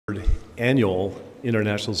annual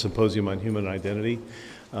International Symposium on Human Identity.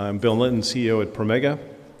 I'm Bill Linton, CEO at Promega,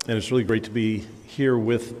 and it's really great to be here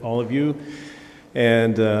with all of you.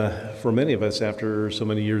 And for many of us, after so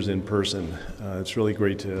many years in person, it's really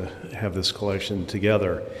great to have this collection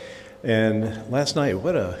together. And last night,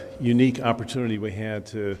 what a unique opportunity we had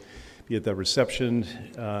to be at that reception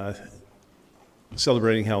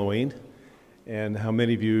celebrating Halloween, and how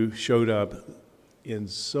many of you showed up in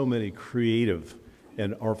so many creative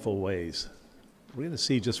and artful ways. We're going to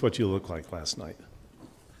see just what you looked like last night.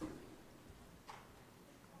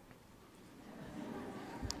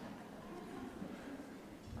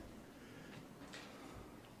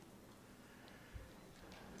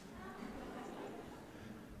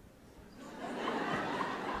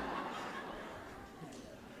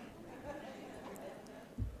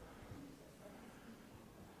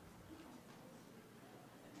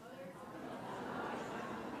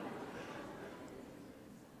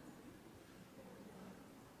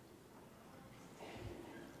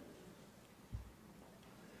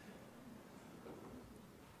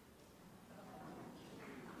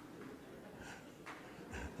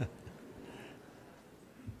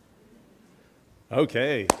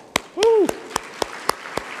 Okay. Woo!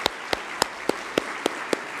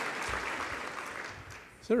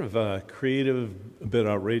 Sort of creative, a bit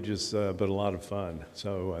outrageous, but a lot of fun.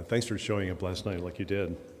 So thanks for showing up last night like you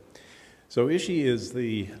did. So ISHI is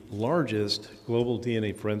the largest global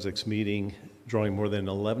DNA forensics meeting, drawing more than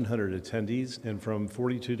 1,100 attendees and from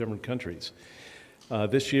 42 different countries.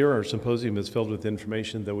 This year, our symposium is filled with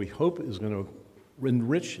information that we hope is going to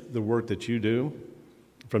enrich the work that you do,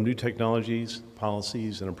 from new technologies,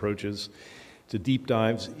 policies, and approaches to deep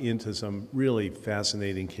dives into some really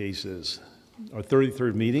fascinating cases. Our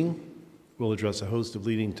 33rd meeting will address a host of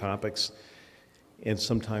leading topics and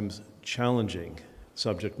sometimes challenging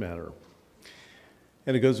subject matter.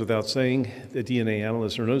 And it goes without saying that DNA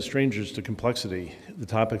analysts are no strangers to complexity. The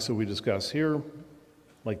topics that we discuss here,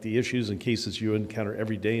 like the issues and cases you encounter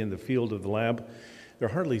every day in the field of the lab, they're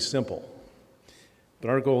hardly simple. But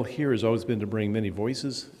our goal here has always been to bring many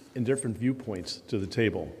voices and different viewpoints to the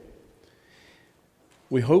table.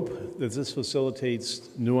 We hope that this facilitates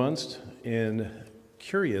nuanced and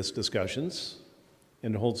curious discussions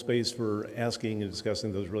and to hold space for asking and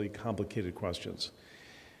discussing those really complicated questions.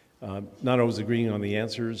 Not always agreeing on the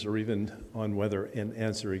answers or even on whether an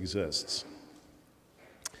answer exists.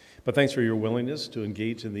 But thanks for your willingness to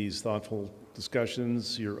engage in these thoughtful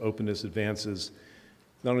discussions. Your openness advances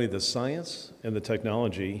not only the science and the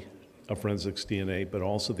technology of forensics DNA, but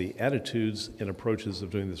also the attitudes and approaches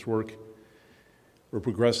of doing this work. We're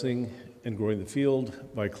progressing and growing the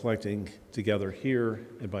field by collecting together here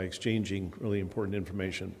and by exchanging really important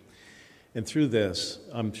information. And through this,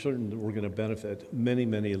 I'm certain that we're going to benefit many,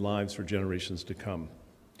 many lives for generations to come.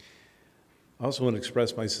 I also want to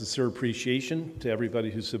express my sincere appreciation to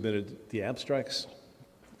everybody who submitted the abstracts,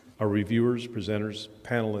 our reviewers, presenters,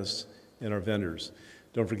 panelists, and our vendors.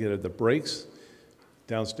 Don't forget at the breaks,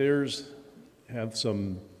 downstairs, have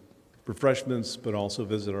some refreshments, but also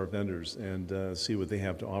visit our vendors and see what they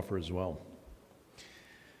have to offer as well.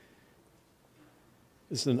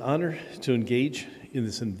 It's an honor to engage in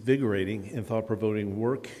this invigorating and thought-provoking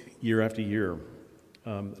work year after year.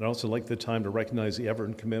 I'd also like the time to recognize the effort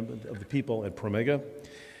and commitment of the people at Promega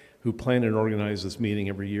who plan and organize this meeting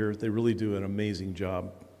every year. They really do an amazing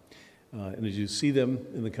job. And as you see them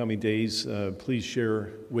in the coming days, please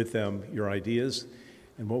share with them your ideas.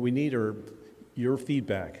 And what we need are your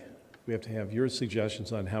feedback. We have to have your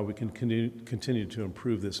suggestions on how we can continue to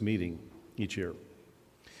improve this meeting each year.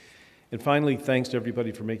 And finally, thanks to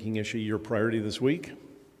everybody for making ISHI your priority this week.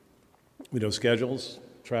 We know schedules,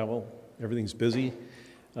 travel, everything's busy,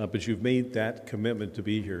 but you've made that commitment to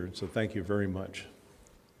be here, so thank you very much.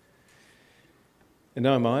 And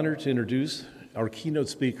now I'm honored to introduce our keynote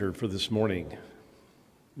speaker for this morning.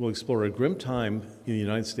 We'll explore a grim time in the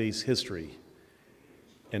United States history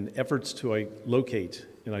and efforts to locate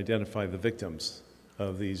and identify the victims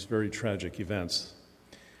of these very tragic events.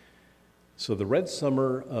 So the Red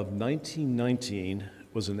Summer of 1919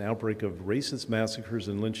 was an outbreak of racist massacres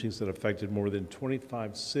and lynchings that affected more than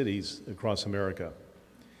 25 cities across America.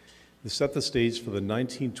 This set the stage for the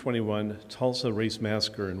 1921 Tulsa Race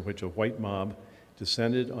Massacre, in which a white mob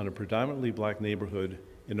descended on a predominantly black neighborhood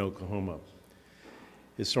in Oklahoma.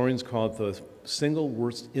 Historians call it the single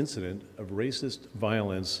worst incident of racist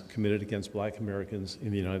violence committed against black Americans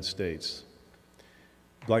in the United States.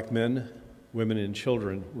 Black men, women, and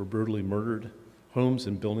children were brutally murdered. Homes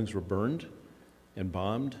and buildings were burned and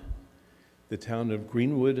bombed. The town of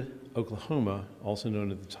Greenwood, Oklahoma, also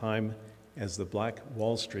known at the time as the Black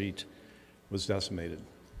Wall Street, was decimated.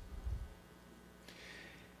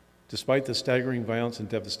 Despite the staggering violence and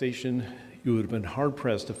devastation, you would have been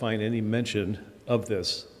hard-pressed to find any mention of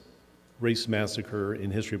this race massacre in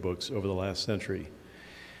history books over the last century.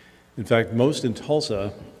 In fact, most in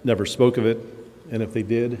Tulsa never spoke of it, and if they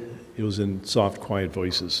did, it was in soft, quiet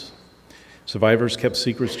voices. Survivors kept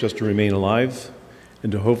secrets just to remain alive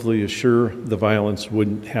and to hopefully assure the violence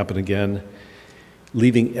wouldn't happen again,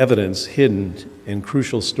 leaving evidence hidden and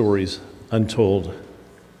crucial stories untold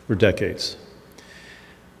for decades.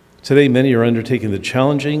 Today, many are undertaking the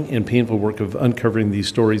challenging and painful work of uncovering these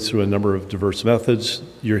stories through a number of diverse methods.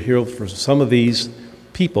 You're here for some of these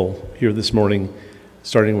people here this morning,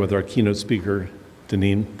 starting with our keynote speaker,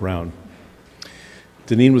 DeNeen Brown.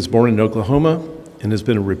 DeNeen was born in Oklahoma and has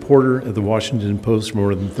been a reporter at the Washington Post for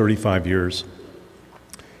more than 35 years.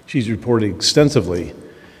 She's reported extensively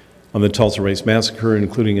on the Tulsa Race Massacre,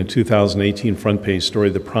 including a 2018 front-page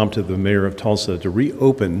story that prompted the mayor of Tulsa to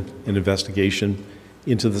reopen an investigation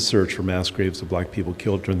into the search for mass graves of black people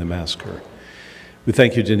killed during the massacre. We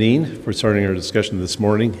thank you, DeNeen, for starting our discussion this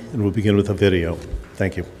morning, and we'll begin with a video.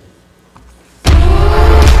 Thank you.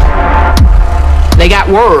 They got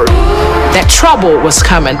word that trouble was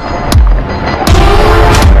coming.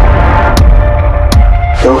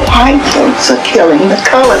 The white folks are killing the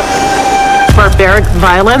colored. Barbaric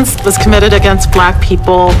violence was committed against black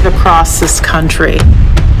people across this country.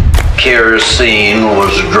 Kerosene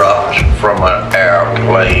was dropped from an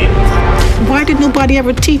airplane. Why did nobody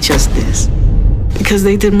ever teach us this? Because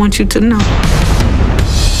they didn't want you to know.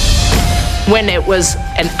 When it was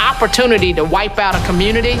an opportunity to wipe out a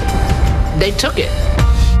community, they took it.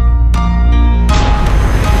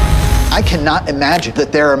 I cannot imagine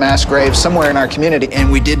that there are mass graves somewhere in our community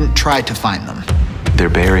and we didn't try to find them. They're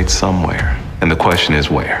buried somewhere, and the question is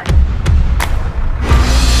where?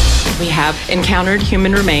 We have encountered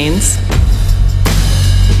human remains.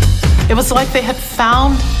 It was like they had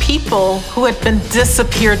found people who had been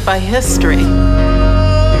disappeared by history.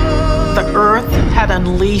 The earth had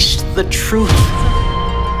unleashed the truth.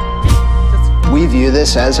 We view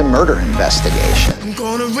this as a murder investigation. I'm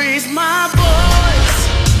gonna raise my voice.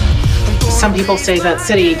 Some people say that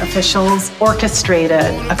city officials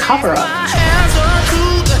orchestrated a cover-up.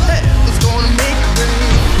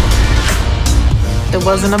 It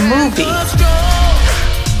wasn't a movie.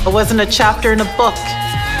 It wasn't a chapter in a book.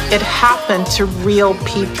 It happened to real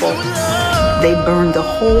people. They burned the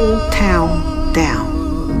whole town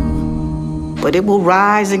down. But it will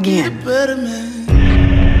rise again.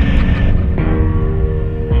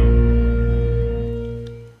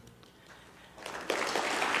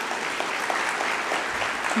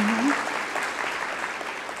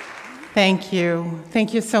 Thank you.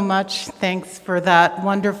 Thank you so much. Thanks for that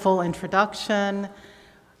wonderful introduction.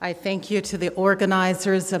 I thank you to the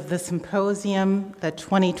organizers of the symposium, the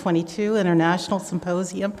 2022 International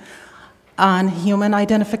Symposium on Human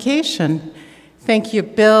Identification. Thank you,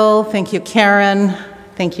 Bill. Thank you, Karen.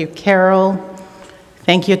 Thank you, Carol.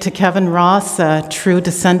 Thank you to Kevin Ross, a true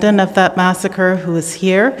descendant of that massacre who is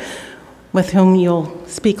here, with whom you'll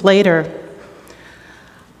speak later.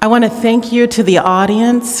 I want to thank you to the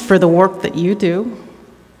audience for the work that you do.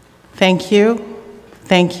 Thank you.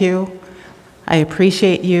 Thank you. I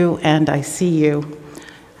appreciate you and I see you.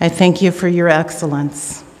 I thank you for your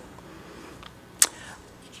excellence.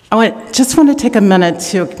 Just want to take a minute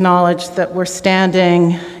to acknowledge that we're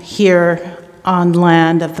standing here on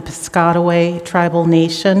land of the Piscataway tribal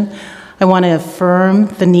nation. I want to affirm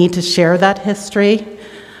the need to share that history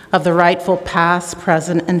of the rightful past,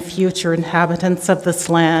 present, and future inhabitants of this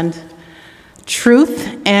land.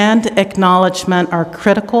 Truth and acknowledgement are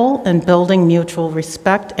critical in building mutual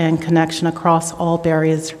respect and connection across all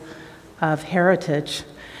barriers of heritage.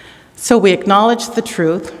 So we acknowledge the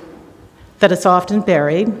truth that is often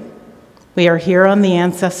buried. We are here on the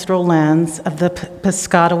ancestral lands of the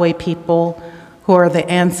Piscataway people who are the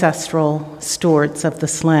ancestral stewards of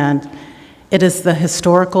this land. It is the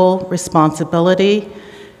historical responsibility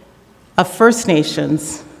of First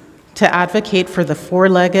Nations to advocate for the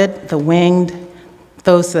four-legged, the winged,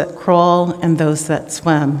 those that crawl, and those that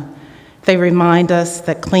swim. They remind us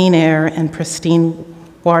that clean air and pristine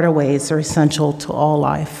waterways are essential to all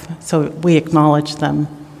life, so we acknowledge them.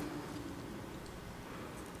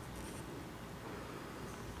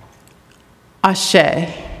 Ashe,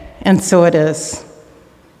 and so it is.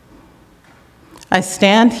 I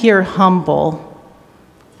stand here humble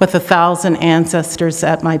with 1,000 ancestors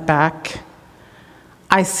at my back.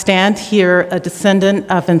 I stand here a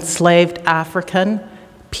descendant of enslaved African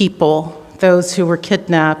people, those who were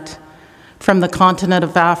kidnapped from the continent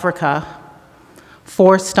of Africa,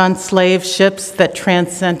 forced on slave ships that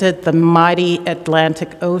transcended the mighty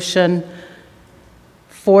Atlantic Ocean,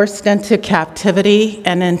 forced into captivity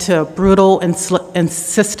and into a brutal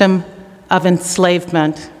system of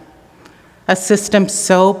enslavement, a system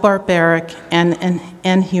so barbaric and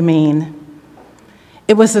inhumane.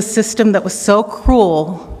 It was a system that was so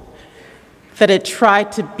cruel that it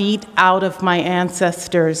tried to beat out of my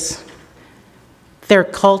ancestors their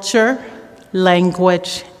culture,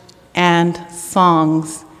 language, and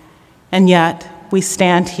songs, and yet we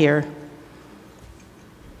stand here.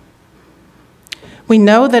 We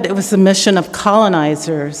know that it was the mission of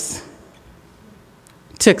colonizers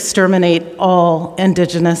to exterminate all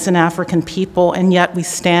indigenous and African people, and yet we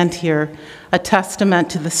stand here, a testament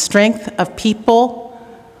to the strength of people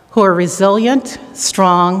who are resilient,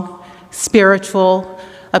 strong, spiritual,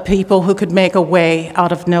 a people who could make a way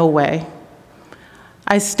out of no way.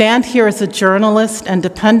 I stand here as a journalist,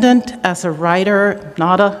 independent, as a writer,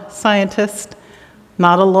 not a scientist,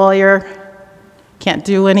 not a lawyer, can't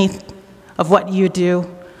do any of what you do.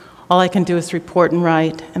 All I can do is report and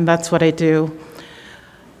write, and that's what I do.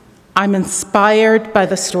 I'm inspired by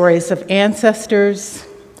the stories of ancestors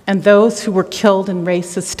and those who were killed in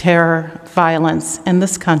racist terror violence in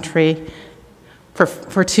this country.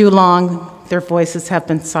 For too long, their voices have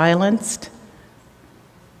been silenced.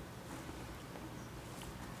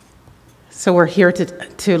 So we're here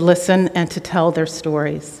to listen and to tell their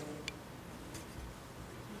stories.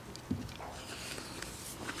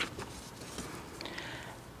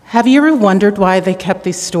 Have you ever wondered why they kept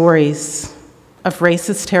these stories of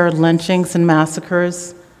racist terror, lynchings, and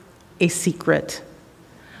massacres a secret?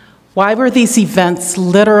 Why were these events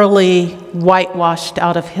literally whitewashed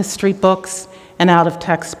out of history books and out of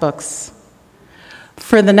textbooks?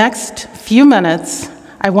 For the next few minutes,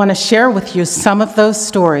 I want to share with you some of those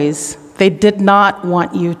stories they did not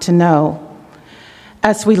want you to know.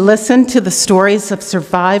 As we listen to the stories of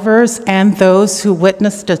survivors and those who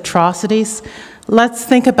witnessed atrocities, let's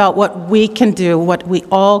think about what we can do, what we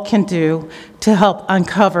all can do to help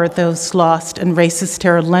uncover those lost in racist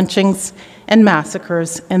terror lynchings and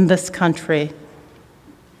massacres in this country.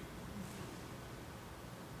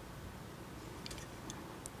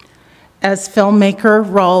 As filmmaker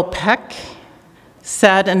Raoul Peck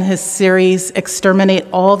said in his series, Exterminate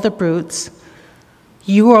All the Brutes,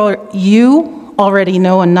 you already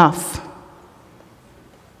know enough.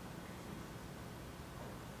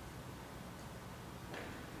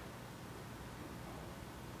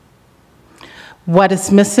 What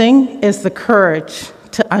is missing is the courage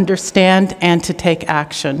to understand and to take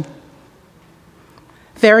action.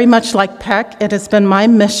 Very much like Peck, it has been my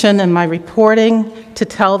mission in my reporting to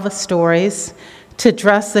tell the stories, to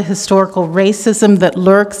address the historical racism that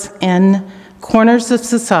lurks in corners of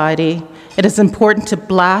society. It is important to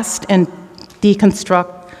blast and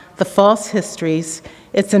deconstruct the false histories.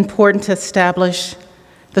 It's important to establish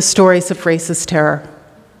the stories of racist terror.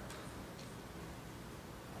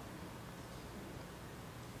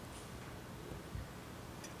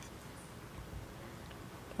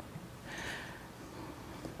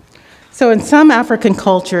 So in some African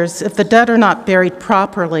cultures, if the dead are not buried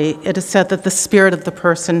properly, it is said that the spirit of the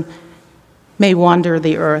person may wander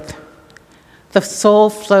the earth. The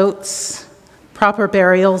soul floats. Proper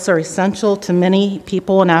burials are essential to many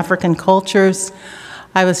people in African cultures.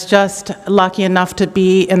 I was just lucky enough to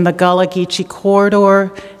be in the Gullah Geechee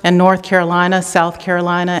corridor in North Carolina, South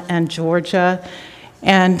Carolina, and Georgia.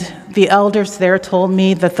 And the elders there told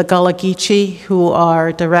me that the Gullah Geechee, who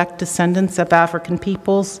are direct descendants of African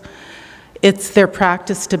peoples, it's their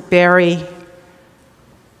practice to bury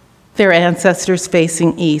their ancestors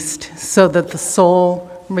facing east so that the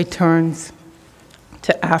soul returns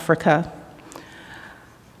to Africa.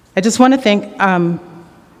 I just want to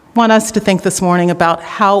want us to think this morning about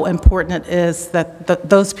how important it is that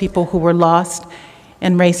those people who were lost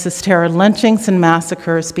in racist terror lynchings and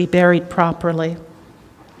massacres be buried properly.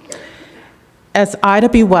 As Ida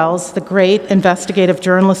B. Wells, the great investigative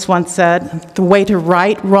journalist, once said, the way to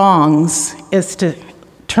right wrongs is to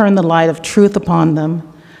turn the light of truth upon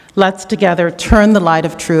them. Let's together turn the light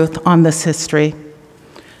of truth on this history.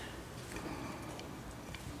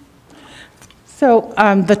 So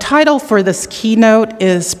the title for this keynote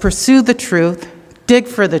is Pursue the Truth, Dig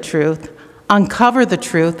for the Truth, Uncover the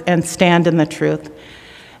Truth, and Stand in the Truth.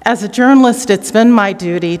 As a journalist, it's been my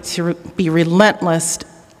duty to be relentless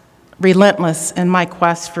in my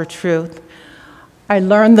quest for truth. I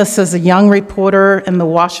learned this as a young reporter in the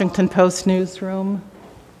Washington Post newsroom.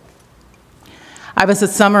 I was a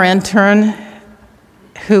summer intern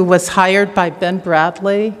who was hired by Ben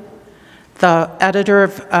Bradley, the editor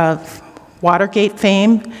of Watergate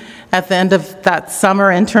fame. At the end of that summer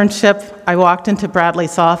internship, I walked into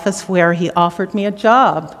Bradley's office where he offered me a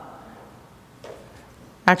job.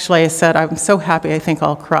 Actually, I said, I'm so happy I think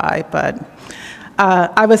I'll cry, but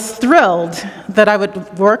I was thrilled that I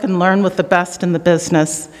would work and learn with the best in the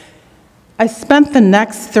business. I spent the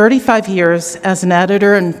next 35 years as an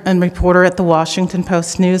editor and reporter at the Washington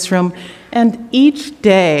Post newsroom, and each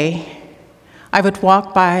day I would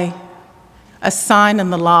walk by a sign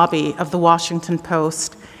in the lobby of the Washington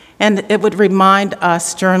Post, and it would remind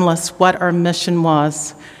us journalists what our mission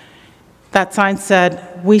was. That sign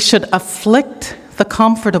said, we should afflict the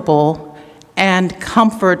comfortable and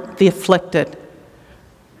comfort the afflicted.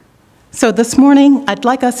 So this morning, I'd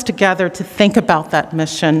like us together to think about that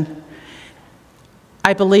mission.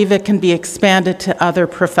 I believe it can be expanded to other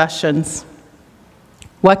professions.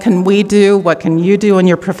 What can we do, what can you do in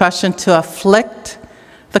your profession to afflict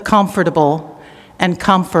the comfortable and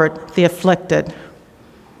comfort the afflicted?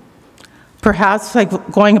 Perhaps by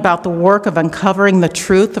going about the work of uncovering the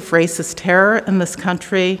truth of racist terror in this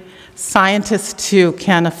country, scientists too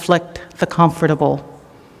can afflict the comfortable.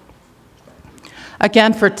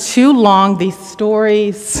 Again, for too long, these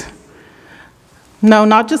stories, no,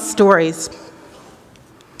 not just stories,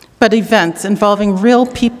 but events involving real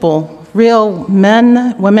people, real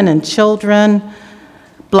men, women, and children,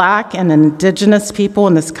 Black and Indigenous people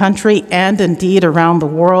in this country and indeed around the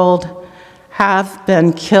world, have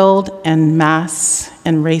been killed en masse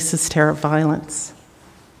in racist terror violence.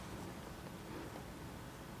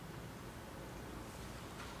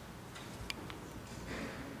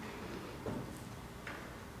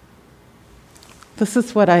 This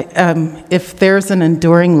is what if there's an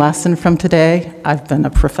enduring lesson from today, I've been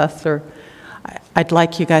a professor, I'd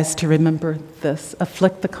like you guys to remember this: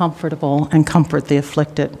 afflict the comfortable and comfort the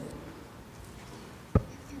afflicted.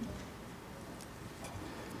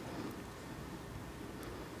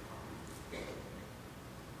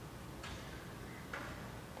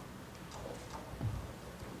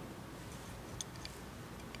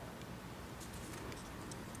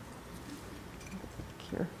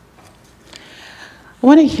 I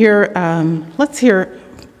want to hear, let's hear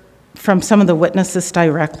from some of the witnesses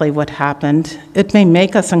directly what happened. It may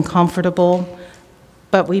make us uncomfortable,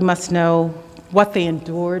 but we must know what they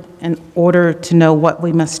endured in order to know what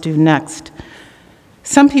we must do next.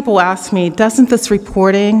 Some people ask me, doesn't this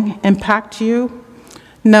reporting impact you?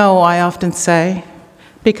 No, I often say,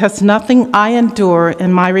 because nothing I endure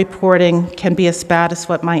in my reporting can be as bad as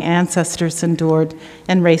what my ancestors endured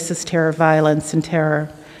in racist terror, violence, and terror.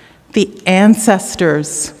 The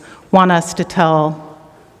ancestors want us to tell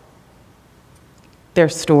their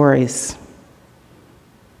stories.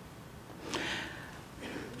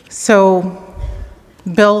 So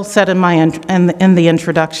Bill said in the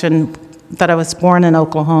introduction that I was born in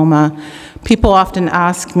Oklahoma. People often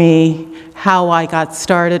ask me how I got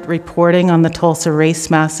started reporting on the Tulsa Race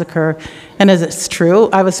Massacre, and it's true,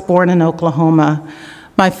 I was born in Oklahoma.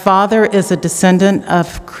 My father is a descendant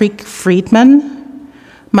of Creek freedmen.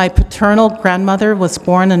 My paternal grandmother was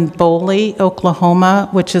born in Boley, Oklahoma,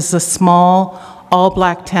 which is a small,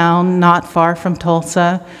 all-Black town not far from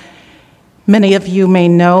Tulsa. Many of you may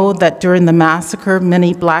know that during the massacre,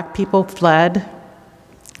 many Black people fled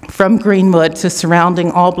from Greenwood to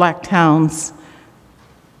surrounding all-Black towns.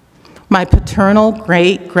 My paternal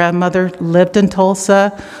great-grandmother lived in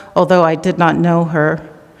Tulsa, although I did not know her.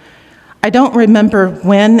 I don't remember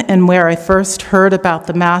when and where I first heard about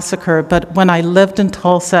the massacre, but when I lived in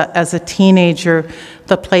Tulsa as a teenager,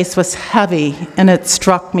 the place was heavy, and it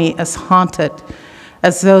struck me as haunted,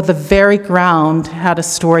 as though the very ground had a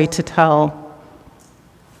story to tell.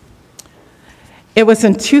 It was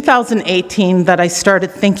in 2018 that I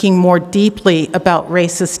started thinking more deeply about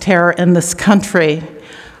racist terror in this country.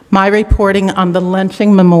 My reporting on the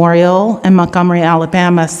lynching memorial in Montgomery,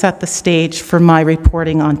 Alabama set the stage for my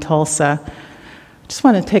reporting on Tulsa. I just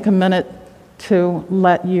want to take a minute to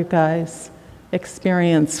let you guys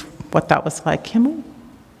experience what that was like. Can we?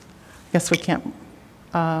 I guess we can't.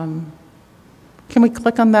 Can we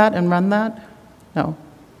click on that and run that? No.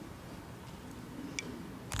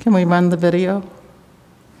 Can we run the video?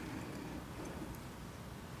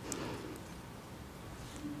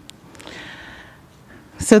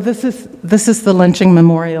 So this is the lynching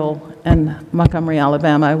memorial in Montgomery,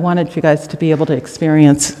 Alabama. I wanted you guys to be able to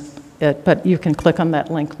experience it, but you can click on that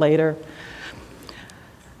link later.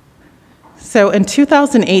 So in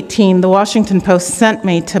 2018, the Washington Post sent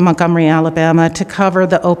me to Montgomery, Alabama to cover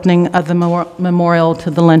the opening of the memorial to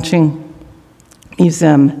the lynching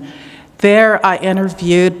museum. There I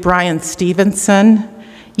interviewed Brian Stevenson.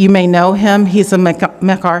 You may know him. He's a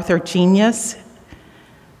MacArthur genius,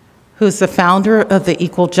 who's the founder of the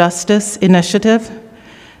Equal Justice Initiative.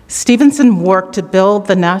 Stevenson worked to build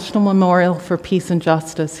the National Memorial for Peace and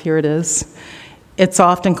Justice, here it is, It's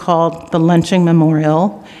often called the Lynching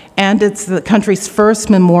Memorial, and it's the country's first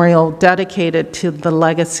memorial dedicated to the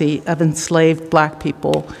legacy of enslaved Black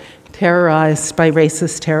people terrorized by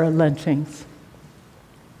racist terror lynchings.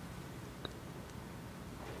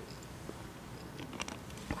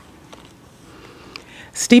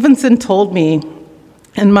 Stevenson told me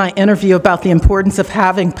in my interview about the importance of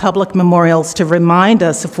having public memorials to remind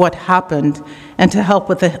us of what happened and to help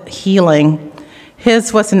with the healing.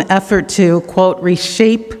 His was an effort to, quote,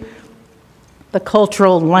 reshape the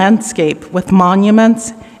cultural landscape with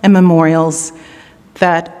monuments and memorials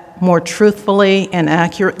that more truthfully and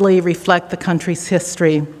accurately reflect the country's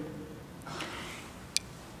history.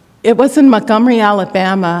 It was in Montgomery,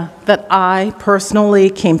 Alabama, that I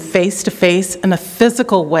personally came face to face in a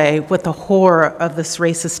physical way with the horror of this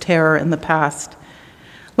racist terror in the past.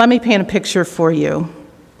 Let me paint a picture for you.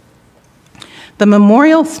 The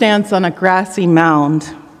memorial stands on a grassy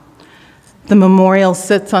mound. The memorial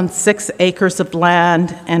sits on 6 acres of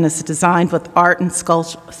land and is designed with art and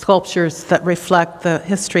sculptures that reflect the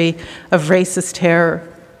history of racist terror.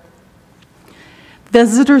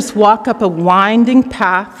 Visitors walk up a winding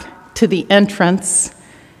path to the entrance,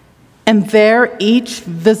 and there each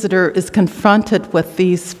visitor is confronted with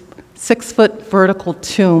these 6-foot vertical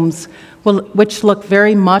tombs, which look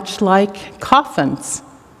very much like coffins.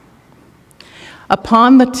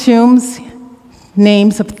 Upon the tombs,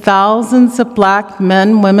 names of thousands of Black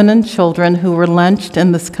men, women, and children who were lynched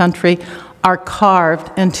in this country are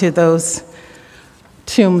carved into those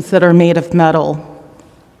tombs that are made of metal.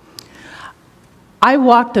 I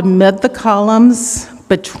walked amid the columns,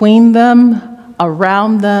 between them,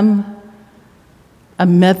 around them,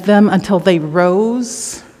 amid them, until they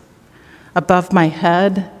rose above my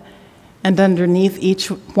head, and underneath each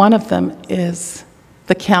one of them is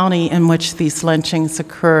the county in which these lynchings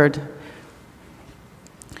occurred.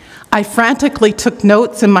 I frantically took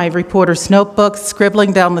notes in my reporter's notebook,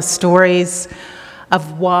 scribbling down the stories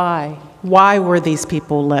of why were these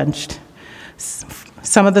people lynched.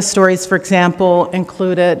 Some of the stories, for example,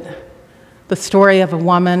 included the story of a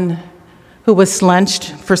woman who was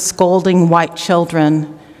lynched for scolding white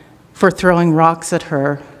children for throwing rocks at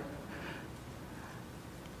her.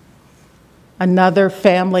 Another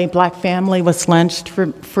family, Black family, was lynched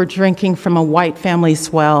for drinking from a white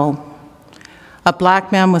family's well. A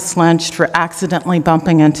Black man was lynched for accidentally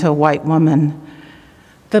bumping into a white woman.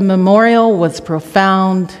 The memorial was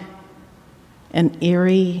profound and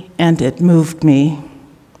eerie, and it moved me.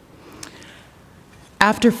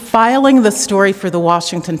 After filing the story for the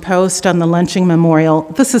Washington Post on the lynching memorial,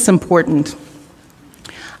 this is important.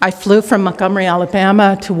 I flew from Montgomery,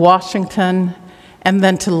 Alabama to Washington, and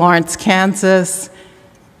then to Lawrence, Kansas,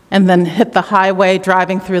 and then hit the highway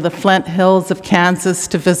driving through the Flint Hills of Kansas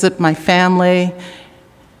to visit my family,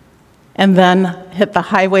 and then hit the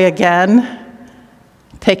highway again,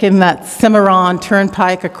 taking that Cimarron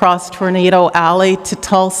Turnpike across Tornado Alley to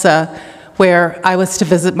Tulsa, where I was to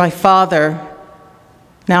visit my father.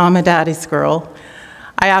 Now I'm a daddy's girl.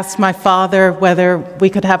 I asked my father whether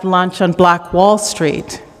we could have lunch on Black Wall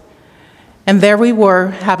Street. And there we were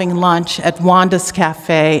having lunch at Wanda's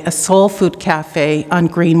Cafe, a soul food cafe on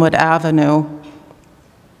Greenwood Avenue.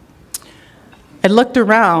 I looked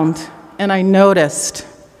around and I noticed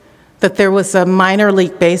that there was a minor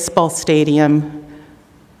league baseball stadium.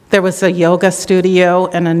 There was a yoga studio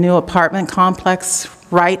and a new apartment complex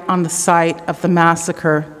right on the site of the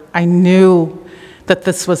massacre. I knew that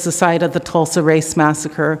this was the site of the Tulsa Race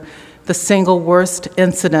Massacre, the single worst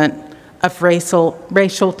incident of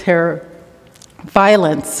racial terror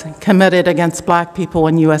violence committed against Black people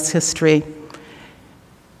in U.S. history.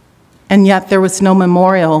 And yet there was no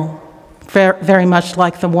memorial, very much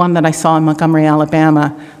like the one that I saw in Montgomery,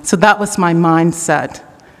 Alabama. So that was my mindset.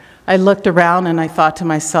 I looked around and I thought to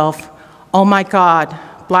myself, oh my God,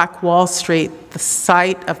 Black Wall Street, the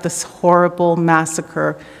site of this horrible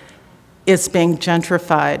massacre, is being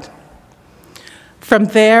gentrified. From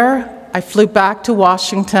there, I flew back to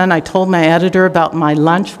Washington. I told my editor about my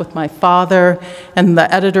lunch with my father, and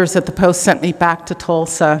the editors at the Post sent me back to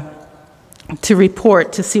Tulsa to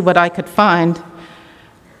report, to see what I could find.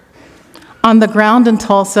 On the ground in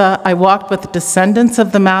Tulsa, I walked with the descendants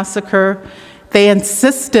of the massacre. They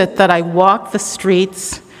insisted that I walk the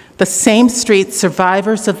streets, the same streets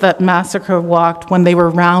survivors of that massacre walked when they were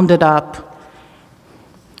rounded up.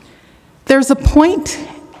 There's a point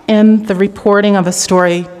in the reporting of a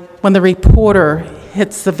story when the reporter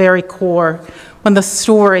hits the very core, when the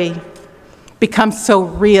story becomes so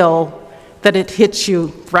real that it hits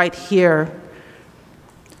you right here.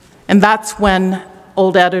 And that's when,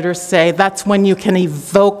 old editors say, that's when you can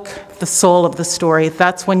evoke the soul of the story.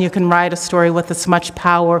 That's when you can write a story with as much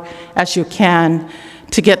power as you can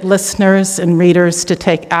to get listeners and readers to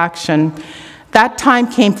take action. That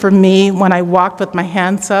time came for me when I walked with my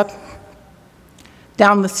hands up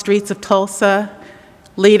down the streets of Tulsa,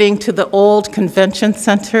 leading to the old convention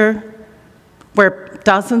center where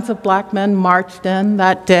dozens of black men marched in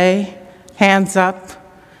that day, hands up.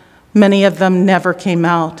 Many of them never came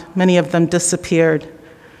out. Many of them disappeared.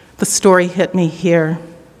 The story hit me here.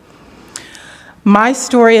 My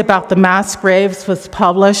story about the mass graves was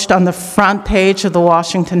published on the front page of the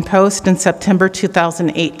Washington Post in September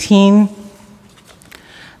 2018.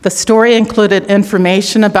 The story included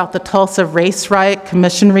information about the Tulsa Race Riot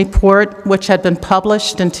Commission report, which had been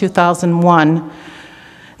published in 2001.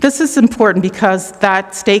 This is important because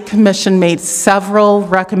that state commission made several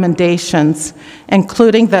recommendations,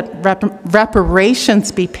 including that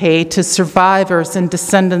reparations be paid to survivors and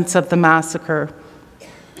descendants of the massacre,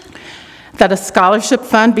 that a scholarship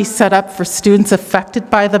fund be set up for students affected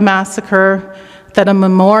by the massacre, that a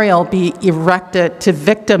memorial be erected to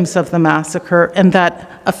victims of the massacre, and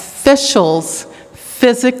that officials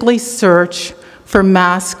physically search for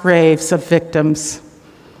mass graves of victims.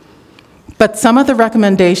 But some of the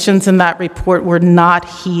recommendations in that report were not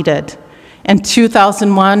heeded. In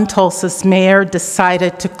 2001, Tulsa's mayor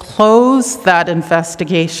decided to close that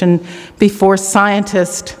investigation before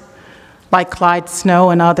scientists like Clyde Snow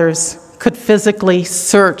and others could physically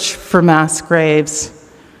search for mass graves.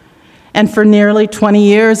 And for nearly 20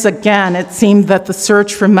 years, again, it seemed that the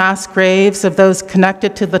search for mass graves of those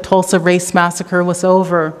connected to the Tulsa Race Massacre was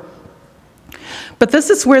over. But this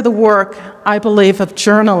is where the work, I believe, of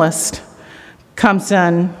journalists comes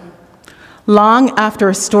in. Long after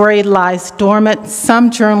a story lies dormant, some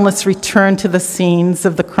journalists return to the scenes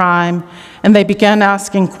of the crime, and they begin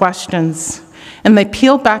asking questions, and they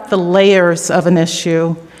peel back the layers of an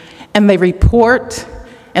issue, and they report,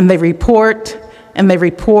 and they report, and they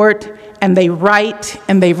report, and they write,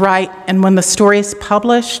 and when the story is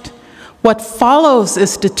published, what follows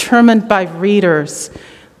is determined by readers.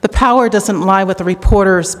 The power doesn't lie with the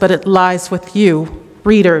reporters, but it lies with you,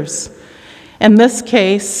 readers. In this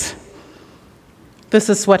case, this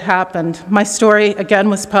is what happened. My story, again,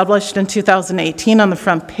 was published in 2018 on the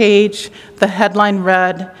front page. The headline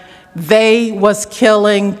read, "They was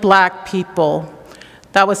killing black people."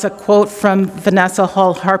 That was a quote from Vanessa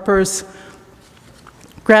Hall Harper's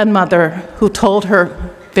grandmother, who told her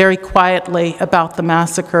very quietly about the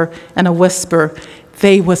massacre in a whisper,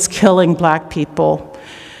 "They was killing black people."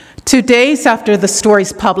 2 days after the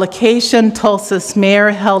story's publication, Tulsa's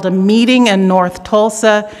mayor held a meeting in North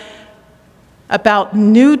Tulsa about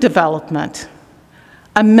new development.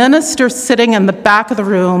 A minister sitting in the back of the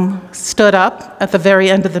room stood up at the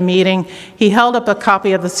very end of the meeting. He held up a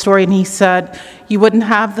copy of the story and he said, "You wouldn't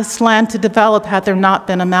have this land to develop had there not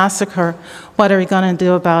been a massacre. What are you going to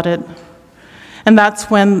do about it?" And that's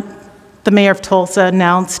when the mayor of Tulsa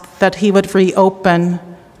announced that he would reopen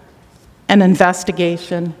an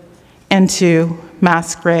investigation into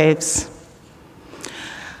mass graves.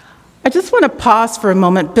 I just want to pause for a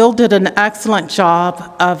moment. Bill did an excellent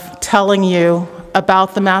job of telling you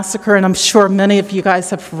about the massacre, and I'm sure many of you guys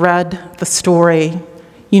have read the story.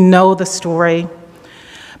 You know the story.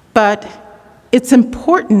 But it's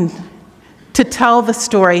important to tell the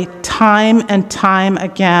story time and time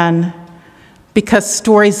again because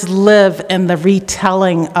stories live in the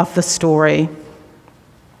retelling of the story.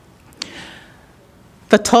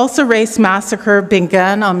 The Tulsa Race Massacre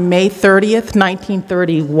began on May 30th,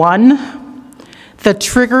 1931. The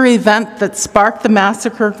trigger event that sparked the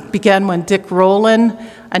massacre began when Dick Rowland,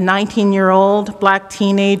 a 19-year-old black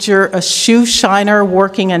teenager, a shoe shiner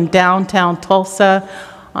working in downtown Tulsa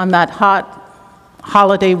on that hot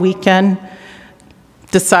holiday weekend,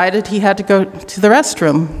 decided he had to go to the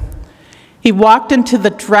restroom. He walked into the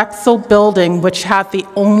Drexel building, which had the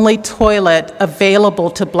only toilet available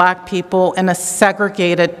to black people in a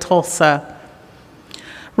segregated Tulsa.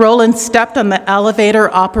 Rowland stepped on the elevator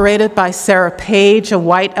operated by Sarah Page, a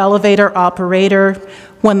white elevator operator.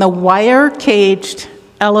 When the wire-caged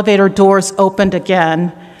elevator doors opened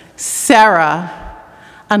again, Sarah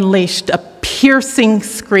unleashed a piercing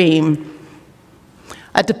scream.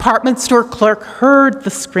 A department store clerk heard the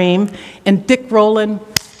scream, and Dick Rowland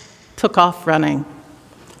took off running.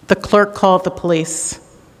 The clerk called the police.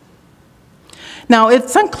 Now,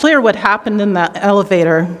 it's unclear what happened in that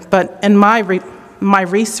elevator, but in my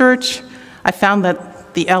research, I found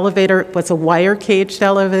that the elevator was a wire-caged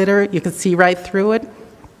elevator. You could see right through it.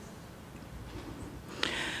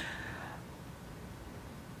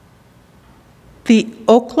 The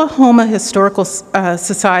Oklahoma Historical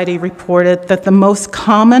Society reported that the most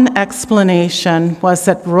common explanation was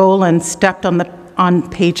that Rowland stepped on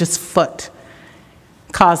Page's foot,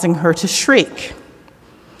 causing her to shriek.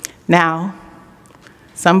 Now,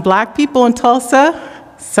 some black people in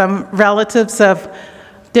Tulsa, some relatives of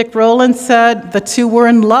Dick Rowland said the two were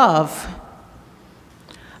in love.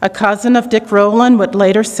 A cousin of Dick Rowland would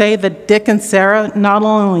later say that Dick and Sarah not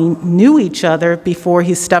only knew each other before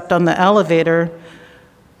he stepped on the elevator,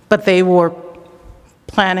 but they were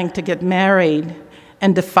planning to get married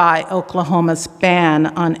and defy Oklahoma's ban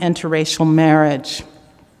on interracial marriage.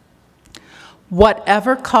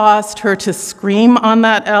 Whatever caused her to scream on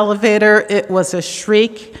that elevator, it was a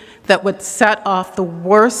shriek that would set off the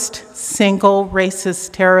worst single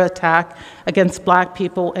racist terror attack against black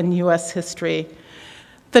people in US history.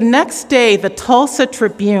 The next day, the Tulsa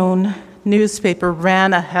Tribune newspaper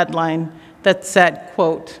ran a headline that said,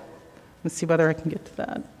 quote, let's see whether I can get to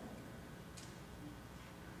that.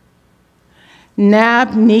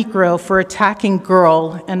 Nabbed Negro for attacking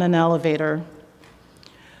girl in an elevator.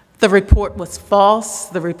 The report was false,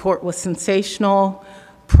 the report was sensational.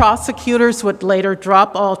 Prosecutors would later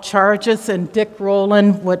drop all charges and Dick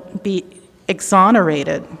Rowland would be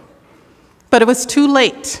exonerated. But it was too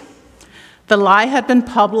late. The lie had been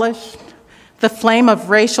published, the flame of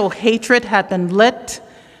racial hatred had been lit,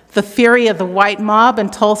 the fury of the white mob in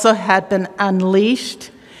Tulsa had been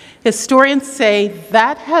unleashed. Historians say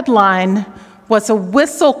that headline was a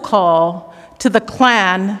whistle call to the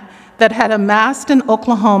Klan that had amassed in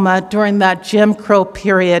Oklahoma during that Jim Crow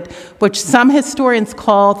period, which some historians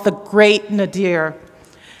call the Great Nadir,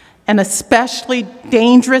 an especially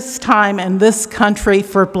dangerous time in this country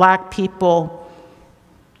for black people.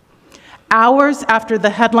 Hours after the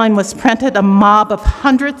headline was printed, a mob of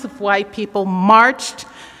hundreds of white people marched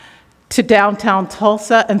to downtown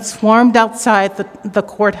Tulsa and swarmed outside the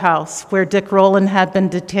courthouse where Dick Rowland had been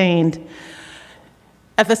detained.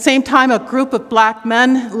 At the same time, a group of black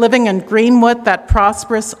men living in Greenwood, that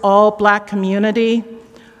prosperous all-black community,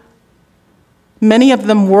 many of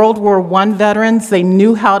them World War I veterans, they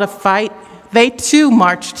knew how to fight, they too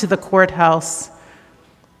marched to the courthouse.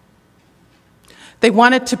 They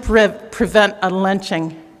wanted to prevent a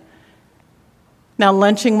lynching. Now,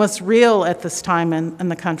 lynching was real at this time in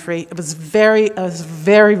the country. It was a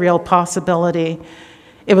very real possibility.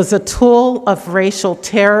 It was a tool of racial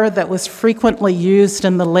terror that was frequently used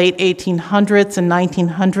in the late 1800s and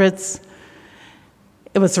 1900s.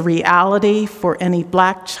 It was a reality for any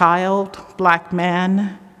black child, black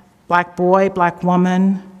man, black boy, black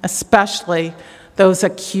woman, especially those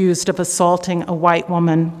accused of assaulting a white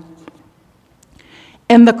woman.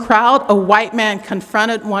 In the crowd, a white man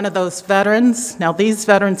confronted one of those veterans. Now, these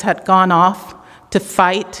veterans had gone off to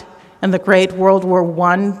fight in the Great World War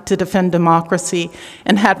I to defend democracy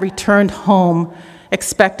and had returned home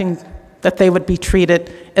expecting that they would be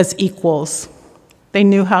treated as equals. They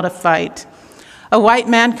knew how to fight. A white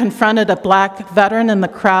man confronted a black veteran in the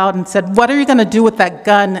crowd and said, "What are you going to do with that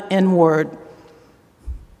gun N-word?"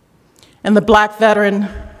 And the black veteran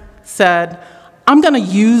said, "I'm going to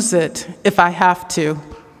use it if I have to."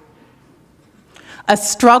 A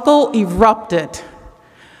struggle erupted.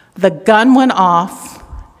 The gun went off,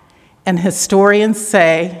 and historians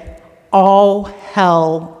say all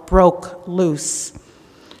hell broke loose.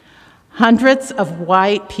 Hundreds of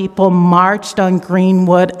white people marched on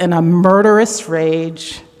Greenwood in a murderous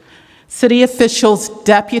rage. City officials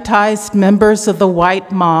deputized members of the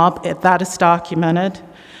white mob, that is documented.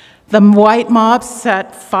 The white mob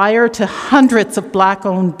set fire to hundreds of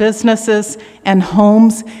black-owned businesses and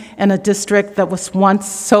homes in a district that was once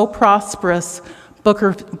so prosperous,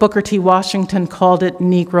 Booker T. Washington called it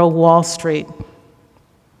Negro Wall Street.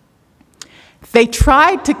 They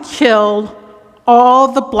tried to kill all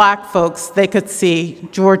the black folks they could see.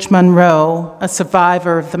 George Monroe, a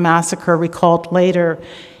survivor of the massacre, recalled later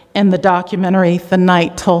in the documentary The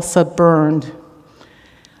Night Tulsa Burned.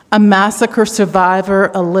 A massacre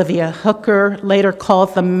survivor, Olivia Hooker, later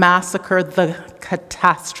called the massacre the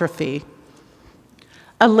catastrophe.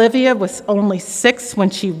 Olivia was only 6 when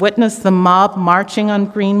she witnessed the mob marching on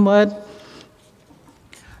Greenwood.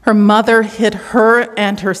 Her mother hid her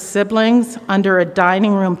and her siblings under a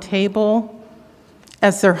dining room table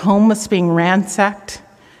as their home was being ransacked.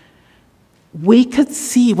 We could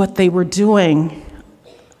see what they were doing.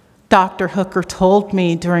 Dr. Hooker told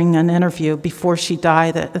me during an interview before she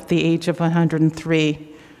died at the age of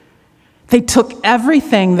 103. They took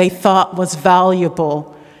everything they thought was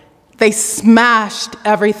valuable. They smashed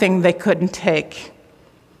everything they couldn't take.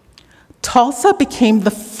 Tulsa became the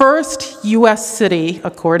first US city,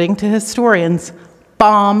 according to historians,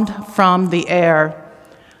 bombed from the air.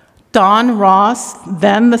 Don Ross,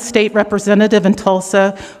 then the state representative in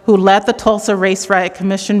Tulsa, who led the Tulsa Race Riot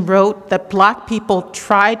Commission, wrote that Black people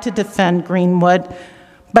tried to defend Greenwood,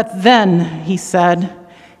 but then, he said,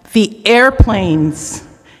 the airplanes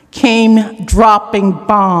came dropping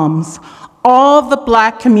bombs. All the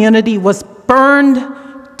Black community was burned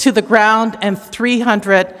to the ground and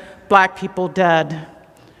 300 Black people dead.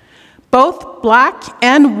 Both Black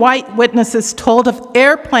and white witnesses told of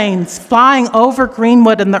airplanes flying over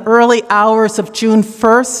Greenwood in the early hours of June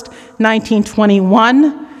 1st,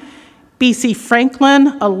 1921. B.C.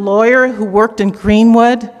 Franklin, a lawyer who worked in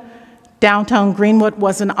Greenwood, downtown Greenwood,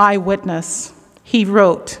 was an eyewitness. He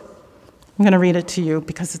wrote, I'm going to read it to you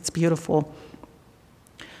because it's beautiful.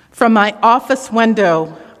 From my office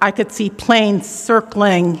window, I could see planes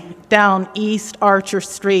circling down East Archer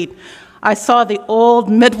Street. I saw the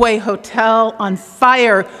old Midway Hotel on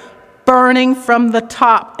fire, burning from the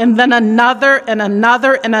top, and then another and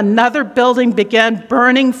another and another building began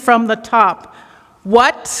burning from the top.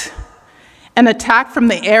 What? An attack from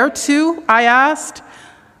the air too? I asked.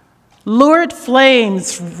 Lurid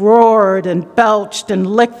flames roared and belched and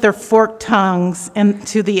licked their forked tongues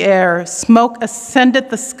into the air. Smoke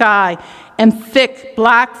ascended the sky in thick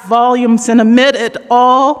black volumes, and amid it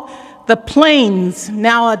all, the planes,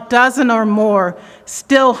 now a dozen or more,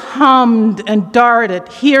 still hummed and darted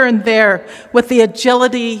here and there with the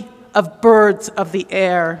agility of birds of the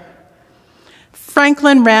air.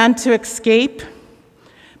 Franklin ran to escape,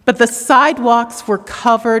 but the sidewalks were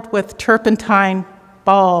covered with turpentine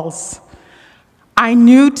balls. I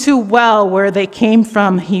knew too well where they came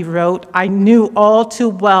from, he wrote. I knew all too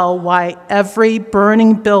well why every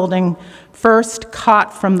burning building first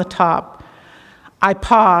caught from the top. I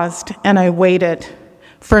paused and I waited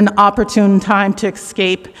for an opportune time to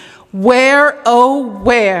escape. Where, oh,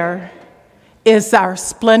 where is our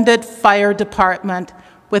splendid fire department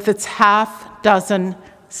with its half-dozen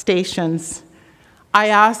stations? I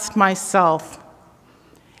asked myself,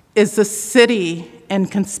 is the city in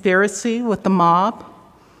conspiracy with the mob?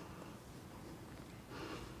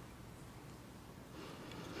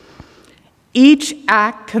 Each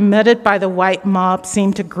act committed by the white mob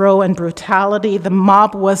seemed to grow in brutality. The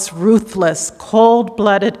mob was ruthless,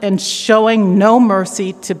 cold-blooded, and showing no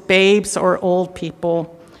mercy to babes or old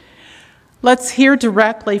people. Let's hear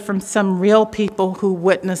directly from some real people who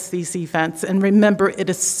witnessed these events. And remember, it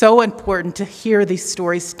is so important to hear these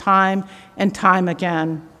stories time and time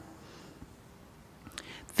again.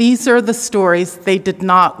 These are the stories they did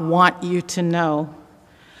not want you to know.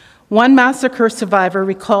 One massacre survivor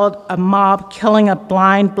recalled a mob killing a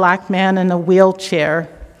blind Black man in a wheelchair.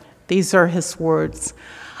 These are his words.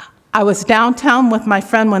 I was downtown with my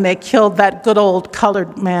friend when they killed that good old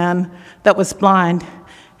colored man that was blind.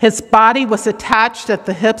 His body was attached at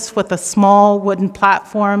the hips with a small wooden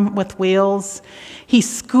platform with wheels. He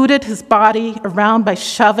scooted his body around by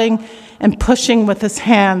shoving and pushing with his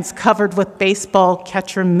hands covered with baseball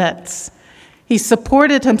catcher mitts. He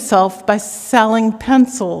supported himself by selling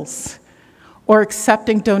pencils or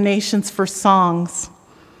accepting donations for songs.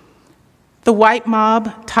 The white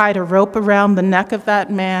mob tied a rope around the neck of that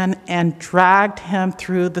man and dragged him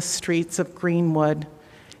through the streets of Greenwood.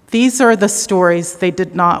 These are the stories they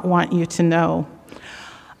did not want you to know.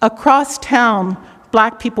 Across town,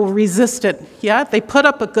 Black people resisted. Yeah, they put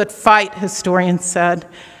up a good fight, historians said.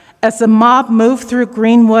 As the mob moved through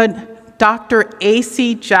Greenwood, Dr.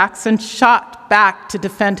 A.C. Jackson shot back to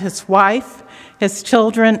defend his wife, his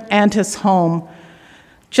children, and his home.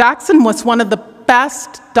 Jackson was one of the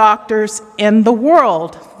best doctors in the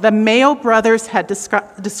world. The Mayo brothers had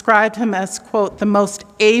described him as, quote, the most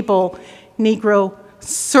able Negro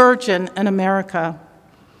surgeon in America.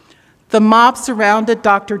 The mob surrounded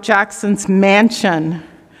Dr. Jackson's mansion.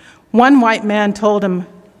 One white man told him,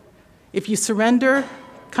 if you surrender,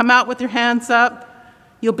 come out with your hands up,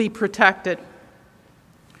 you'll be protected.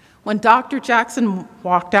 When Dr. Jackson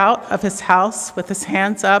walked out of his house with his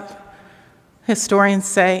hands up, historians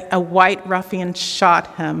say a white ruffian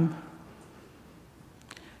shot him.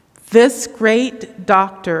 This great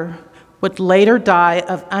doctor would later die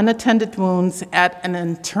of unattended wounds at an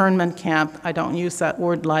internment camp. I don't use that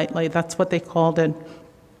word lightly, that's what they called it,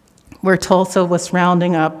 where Tulsa was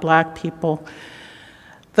rounding up Black people.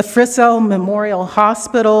 The Frisell Memorial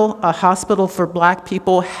Hospital, a hospital for Black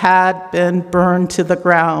people, had been burned to the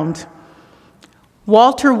ground.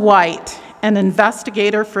 Walter White, an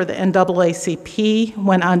investigator for the NAACP,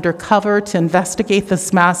 went undercover to investigate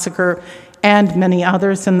this massacre and many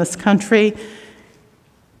others in this country.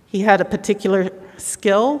 He had a particular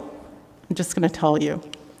skill. I'm just going to tell you.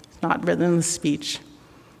 It's not written in the speech.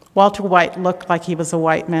 Walter White looked like he was a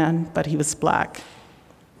white man, but he was black.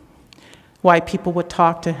 White people would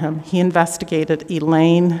talk to him. He investigated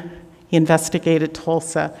Elaine. He investigated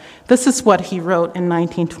Tulsa. This is what he wrote in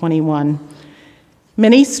 1921.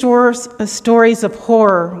 Many stories of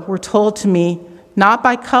horror were told to me, not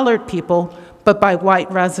by colored people, but by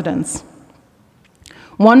white residents.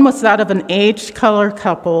 One was that of an aged colored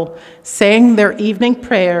couple saying their evening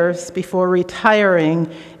prayers before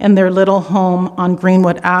retiring in their little home on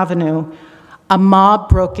Greenwood Avenue. A mob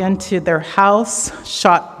broke into their house,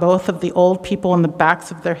 shot both of the old people in the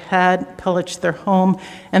backs of their head, pillaged their home,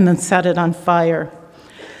 and then set it on fire.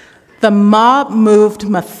 The mob moved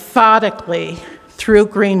methodically through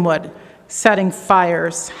Greenwood, setting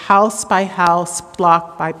fires house by house,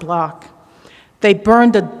 block by block. They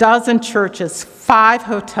burned a dozen churches, 5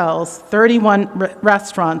 hotels, 31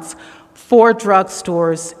 restaurants, 4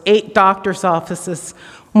 drugstores, 8 doctor's offices,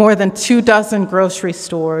 more than 24 grocery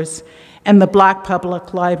stores, and the Black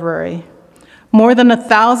Public Library. More than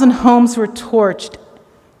 1,000 homes were torched,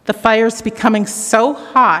 the fires becoming so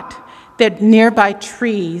hot that nearby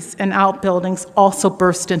trees and outbuildings also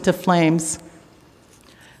burst into flames.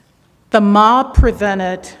 The mob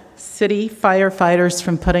prevented city firefighters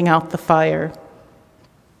from putting out the fire.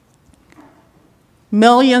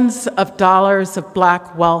 Millions of dollars of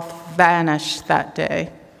black wealth vanished that day.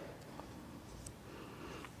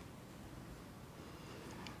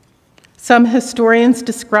 Some historians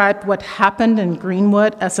describe what happened in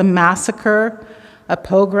Greenwood as a massacre, a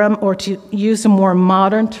pogrom, or to use a more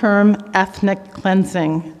modern term, ethnic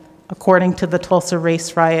cleansing, according to the Tulsa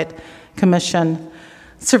Race Riot Commission.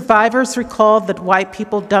 Survivors recalled that white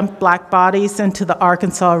people dumped black bodies into the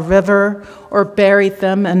Arkansas River or buried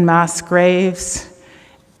them in mass graves.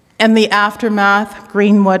 In the aftermath,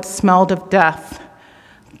 Greenwood smelled of death.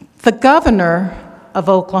 The governor of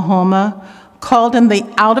Oklahoma called in the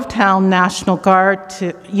out-of-town National Guard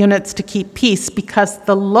units to keep peace because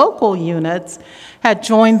the local units had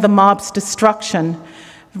joined the mob's destruction.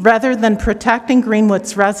 Rather than protecting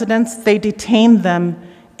Greenwood's residents, they detained them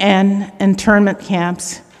in internment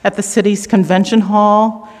camps at the city's convention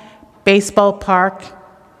hall, baseball park,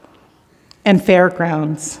 and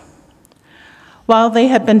fairgrounds. While they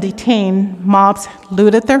had been detained, mobs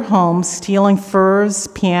looted their homes, stealing furs,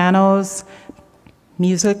 pianos,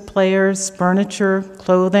 music players, furniture,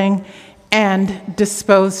 clothing, and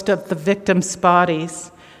disposed of the victims'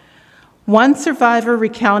 bodies. One survivor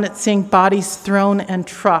recounted seeing bodies thrown in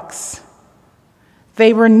trucks.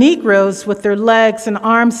 They were Negroes with their legs and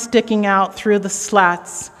arms sticking out through the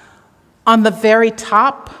slats. On the very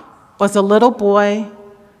top was a little boy,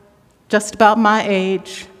 just about my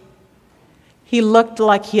age. He looked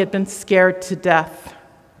like he had been scared to death.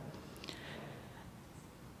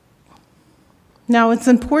 Now, it's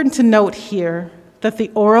important to note here that the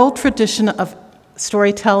oral tradition of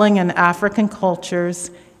storytelling in African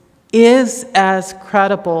cultures is as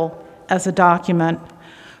credible as a document.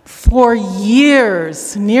 For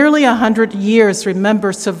years, nearly 100 years,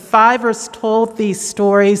 remember, survivors told these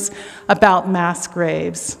stories about mass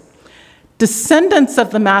graves. Descendants of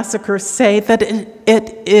the massacres say that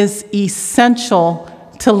it is essential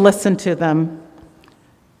to listen to them.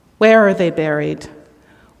 Where are they buried?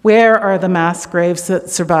 Where are the mass graves that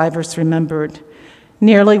survivors remembered?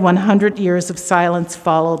 Nearly 100 years of silence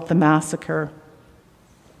followed the massacre.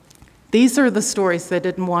 These are the stories they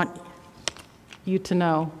didn't want you to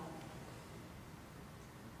know.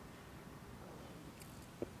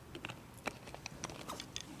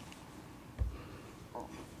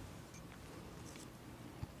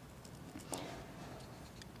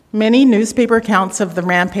 Many newspaper accounts of the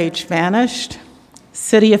rampage vanished.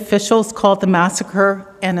 City officials called the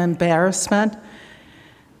massacre an embarrassment,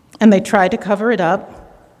 and they tried to cover it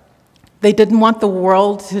up. They didn't want the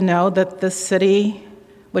world to know that this city,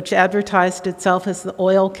 which advertised itself as the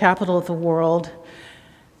oil capital of the world,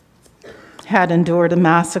 had endured a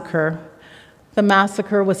massacre. The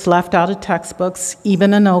massacre was left out of textbooks,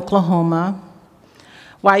 even in Oklahoma.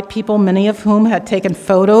 White people, many of whom had taken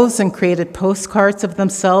photos and created postcards of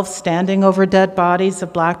themselves standing over dead bodies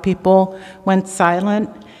of black people, went silent.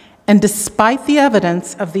 And despite the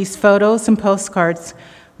evidence of these photos and postcards,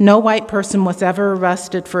 no white person was ever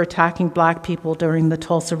arrested for attacking black people during the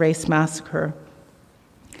Tulsa Race Massacre.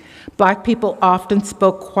 Black people often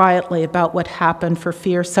spoke quietly about what happened for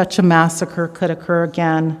fear such a massacre could occur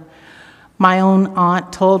again. My own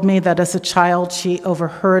aunt told me that as a child, she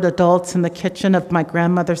overheard adults in the kitchen of my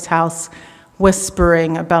grandmother's house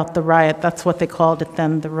whispering about the riot. That's what they called it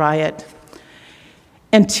then, the riot.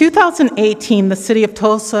 In 2018, the city of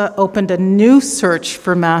Tulsa opened a new search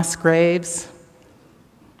for mass graves.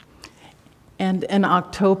 And in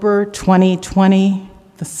October 2020,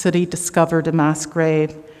 the city discovered a mass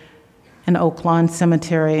grave in Oak Lawn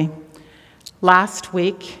Cemetery. Last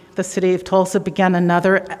week, the city of Tulsa began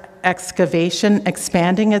another excavation,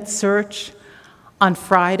 expanding its search. On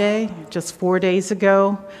Friday, just 4 days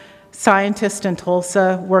ago, scientists in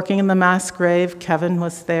Tulsa working in the mass grave, Kevin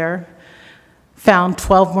was there, found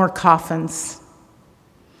 12 more coffins.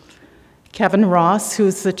 Kevin Ross,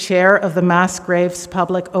 who's the chair of the Mass Graves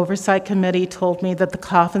Public Oversight Committee, told me that the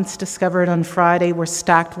coffins discovered on Friday were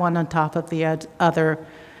stacked one on top of the other,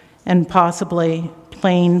 and possibly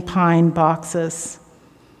plain pine boxes.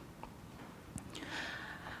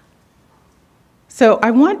 So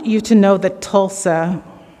I want you to know that Tulsa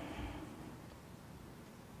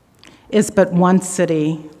is but one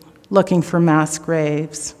city looking for mass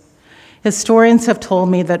graves. Historians have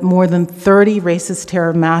told me that more than 30 racist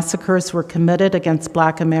terror massacres were committed against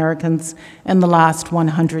Black Americans in the last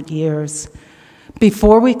 100 years.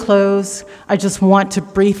 Before we close, I just want to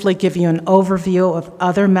briefly give you an overview of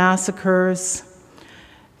other massacres,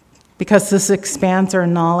 because this expands our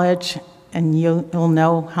knowledge and you'll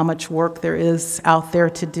know how much work there is out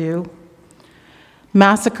there to do.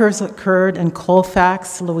 Massacres occurred in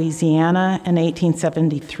Colfax, Louisiana in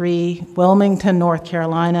 1873, Wilmington, North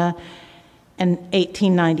Carolina in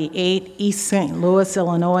 1898, East St. Louis,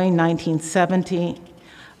 Illinois, 1970,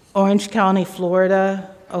 Orange County,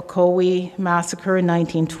 Florida, Ocoee Massacre in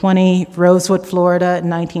 1920, Rosewood, Florida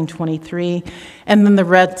in 1923, and then the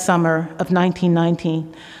Red Summer of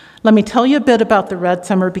 1919. Let me tell you a bit about the Red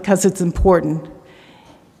Summer because it's important.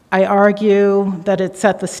 I argue that it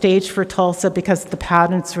set the stage for Tulsa because the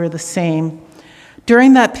patterns were the same.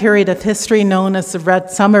 During that period of history known as the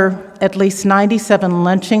Red Summer, at least 97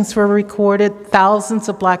 lynchings were recorded, thousands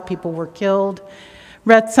of Black people were killed.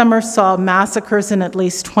 Red Summer saw massacres in at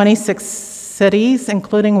least 26 cities,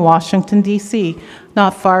 including Washington, D.C.,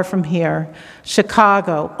 not far from here,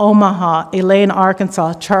 Chicago, Omaha, Elaine,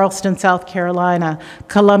 Arkansas, Charleston, South Carolina,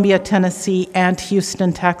 Columbia, Tennessee, and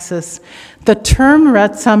Houston, Texas. The term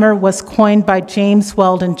Red Summer was coined by James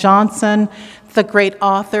Weldon Johnson, the great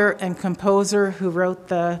author and composer who wrote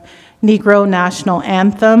the Negro National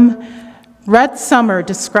Anthem. Red Summer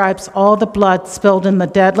describes all the blood spilled in the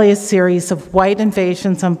deadliest series of white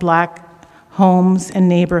invasions on Black homes and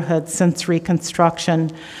neighborhoods since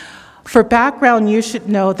Reconstruction. For background, you should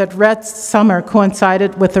know that Red Summer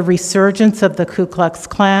coincided with the resurgence of the Ku Klux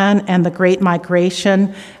Klan and the Great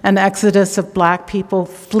Migration and exodus of Black people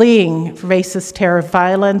fleeing racist terror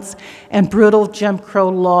violence and brutal Jim Crow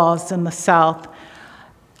laws in the South.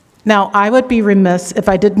 Now, I would be remiss if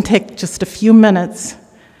I didn't take just a few minutes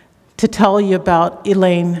to tell you about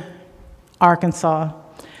Elaine, Arkansas.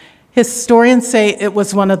 Historians say it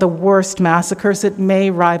was one of the worst massacres. It may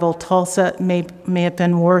rival Tulsa. It may have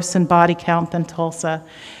been worse in body count than Tulsa.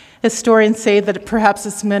 Historians say that perhaps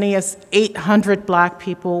as many as 800 Black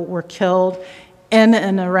people were killed in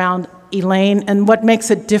and around Elaine. And what makes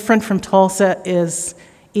it different from Tulsa is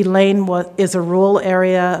Elaine is a rural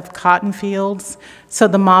area of cotton fields, so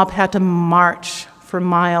the mob had to march for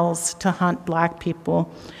miles to hunt Black people.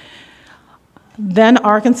 Then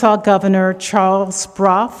Arkansas Governor Charles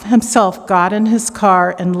Brough himself got in his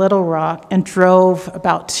car in Little Rock and drove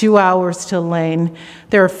about 2 hours to Elaine.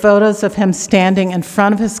 There are photos of him standing in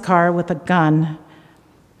front of his car with a gun.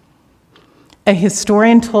 A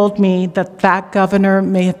historian told me that that governor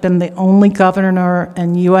may have been the only governor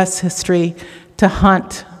in U.S. history to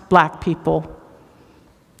hunt Black people.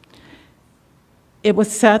 It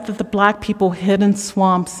was said that the Black people hid in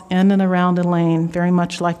swamps in and around Elaine, very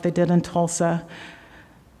much like they did in Tulsa.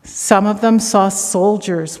 Some of them saw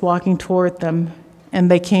soldiers walking toward them,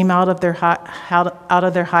 and they came out of their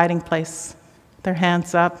hiding place, their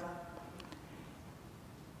hands up.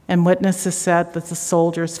 And witnesses said that the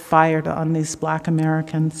soldiers fired on these Black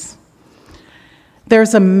Americans.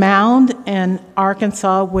 There's a mound in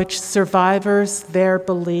Arkansas which survivors there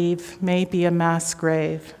believe may be a mass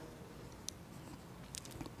grave.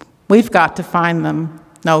 We've got to find them.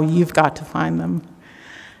 No, you've got to find them.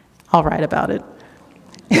 I'll write about it.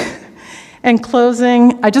 In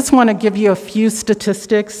closing, I just want to give you a few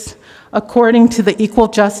statistics. According to the Equal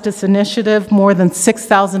Justice Initiative, more than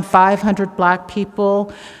 6,500 Black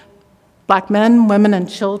people, Black men, women, and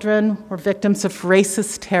children were victims of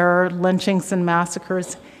racist terror, lynchings, and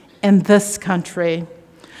massacres in this country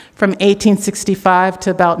from 1865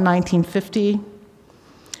 to about 1950.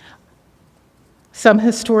 Some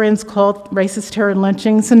historians called racist terror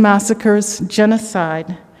lynchings and massacres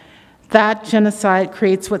genocide. That genocide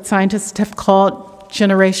creates what scientists have called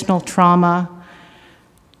generational trauma.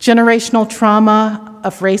 Generational trauma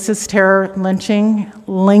of racist terror lynching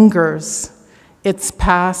lingers It's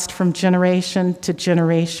passed from generation to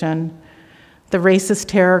generation. The racist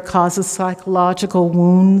terror causes psychological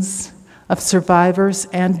wounds of survivors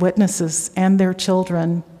and witnesses and their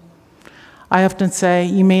children. I often say,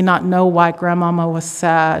 you may not know why grandmama was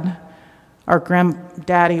sad, or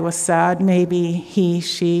granddaddy was sad, maybe he,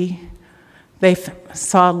 she. They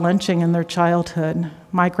saw lynching in their childhood.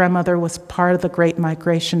 My grandmother was part of the Great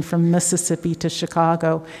Migration from Mississippi to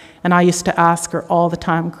Chicago, and I used to ask her all the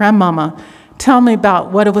time, Grandmama, tell me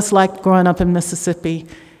about what it was like growing up in Mississippi.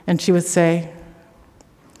 And she would say,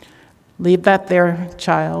 leave that there,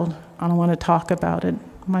 child. I don't want to talk about it.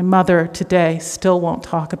 My mother today still won't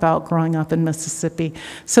talk about growing up in Mississippi.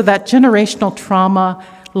 So that generational trauma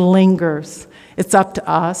lingers. It's up to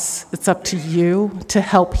us, it's up to you to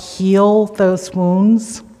help heal those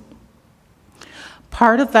wounds.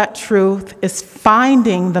 Part of that truth is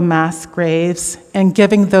finding the mass graves and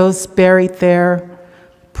giving those buried there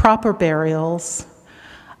proper burials.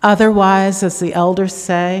 Otherwise, as the elders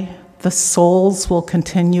say, the souls will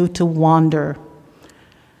continue to wander.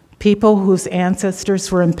 People whose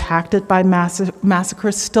ancestors were impacted by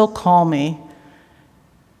massacres still call me.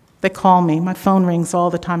 They call me. My phone rings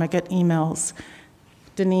all the time. I get emails.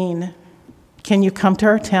 DeNeen, can you come to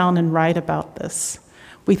our town and write about this?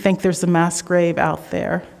 We think there's a mass grave out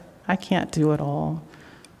there. I can't do it all.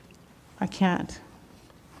 I can't.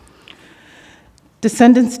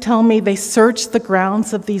 Descendants tell me they search the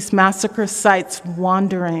grounds of these massacre sites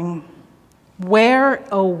wondering, where,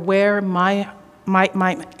 oh, where might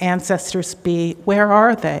my ancestors be? Where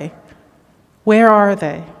are they? Where are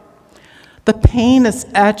they? The pain is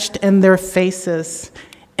etched in their faces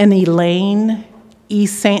in Elaine,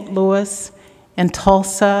 East St. Louis, in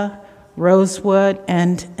Tulsa, Rosewood,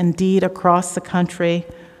 and indeed across the country.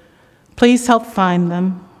 Please help find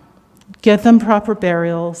them. Give them proper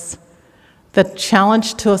burials. The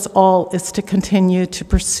challenge to us all is to continue to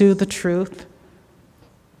pursue the truth.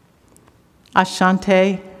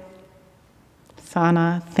 Asante,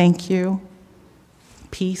 Sana, thank you.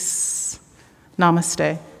 Peace.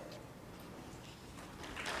 Namaste.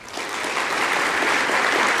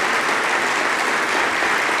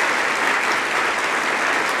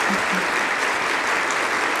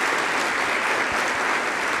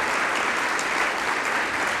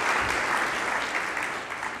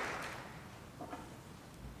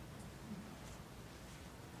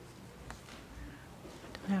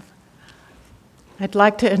 I'd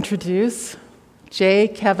like to introduce J.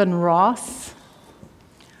 Kevin Ross,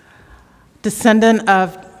 descendant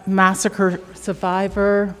of massacre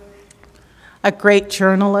survivor, a great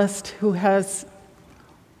journalist who has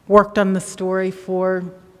worked on the story for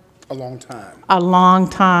a long time. A long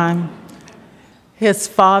time. His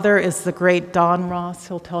father is the great Don Ross.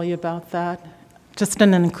 He'll tell you about that. Just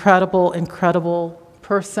an incredible, incredible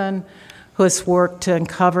person who has worked to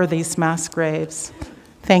uncover these mass graves.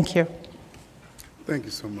 Thank you. Thank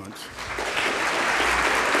you so much.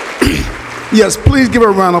 Yes, please give her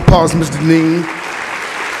a round of applause, Mr. DeNeen.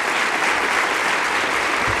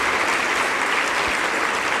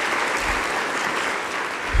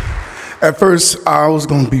 At first, I was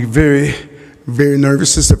going to be very, very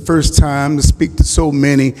nervous. It's the first time to speak to so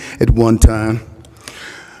many at one time.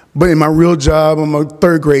 But in my real job, I'm a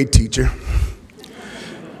third grade teacher.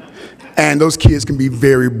 And those kids can be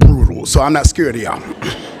very brutal, so I'm not scared of y'all.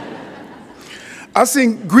 I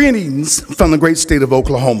sing greetings from the great state of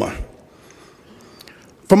Oklahoma.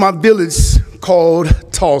 From my village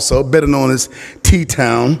called Tulsa, better known as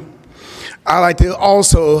T-Town, I'd like to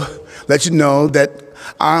also let you know that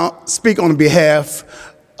I speak on behalf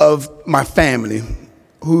of my family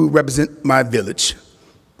who represent my village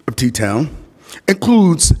of T-Town,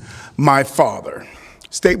 includes my father,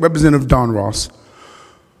 State Representative Don Ross,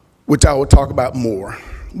 which I will talk about more.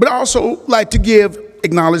 But I also like to give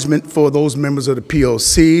acknowledgement for those members of the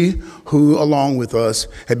PLC who, along with us,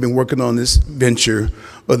 have been working on this venture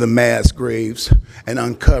of the mass graves and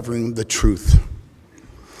uncovering the truth.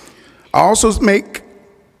 I also make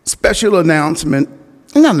special announcement,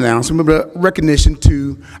 not announcement, but recognition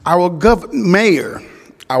to our mayor,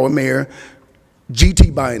 G.T.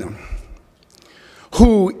 Bynum,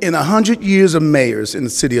 who in 100 years of mayors in the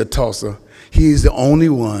city of Tulsa, he is the only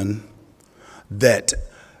one that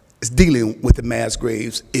is dealing with the mass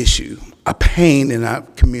graves issue, a pain in our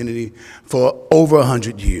community for over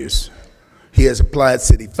 100 years. He has applied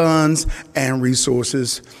city funds and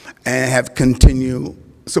resources and have continued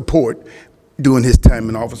support during his time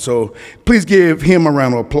in office. So please give him a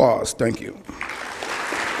round of applause. Thank you.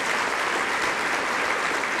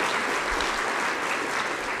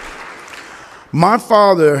 My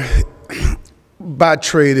father, by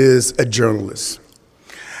trade, is a journalist.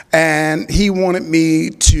 and he wanted me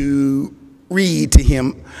to read to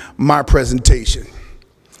him my presentation.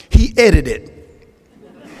 He edited it.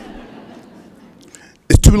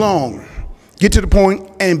 It's too long. Get to the point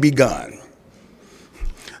and be gone.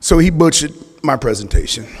 So he butchered my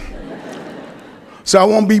presentation. So I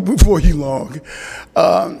won't be before you long.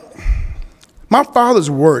 My father's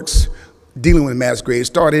works dealing with mass graves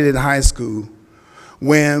started in high school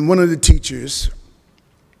when one of the teachers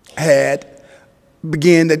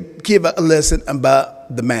began to give a lesson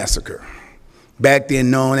about the massacre, back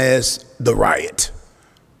then known as the riot.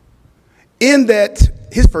 In that,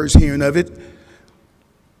 his first hearing of it,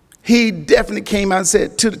 he definitely came out and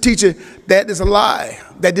said to the teacher, that is a lie.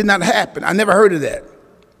 That did not happen. I never heard of that.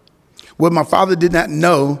 Well, my father did not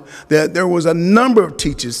know that there was a number of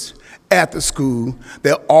teachers at the school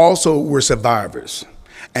that also were survivors.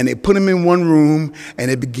 And they put him in one room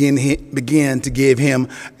and they began to give him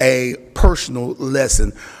a personal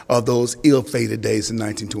lesson of those ill-fated days in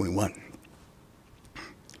 1921.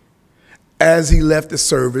 As he left the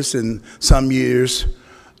service, and some years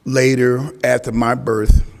later after my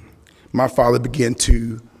birth, my father began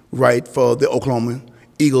to write for the Oklahoma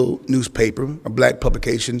Eagle newspaper, a black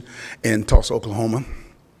publication in Tulsa, Oklahoma.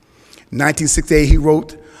 In 1968, he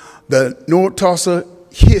wrote the North Tulsa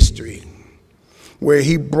History, where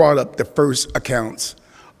he brought up the first accounts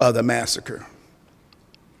of the massacre.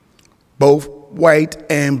 Both white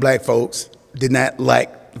and black folks did not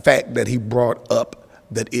like the fact that he brought up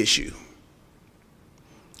that issue.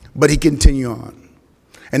 But he continued on.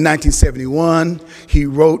 In 1971, he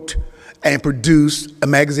wrote and produced a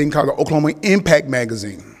magazine called the Oklahoma Impact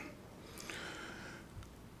Magazine.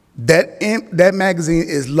 That magazine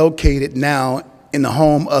is located now in the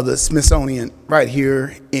home of the Smithsonian right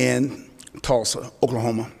here in Tulsa,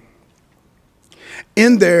 Oklahoma.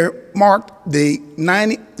 In there marked the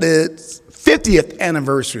 50th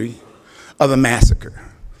anniversary of the massacre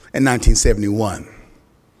in 1971.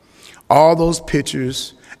 All those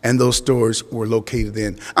pictures and those stories were located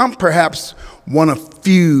in. I'm perhaps one of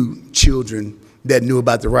few children that knew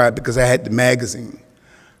about the riot because I had the magazine.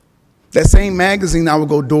 That same magazine, I would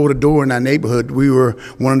go door to door in our neighborhood. We were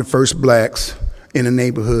one of the first blacks in the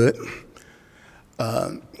neighborhood,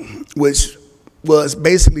 which was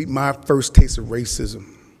basically my first taste of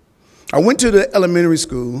racism. I went to the elementary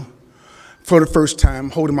school for the first time,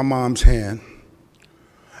 holding my mom's hand,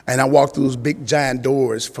 and I walked through those big giant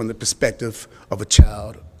doors from the perspective of a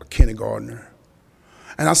child, a kindergartner.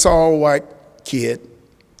 And I saw a white kid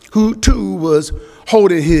who too was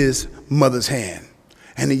holding his mother's hand.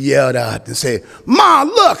 And he yelled out and said, "Ma,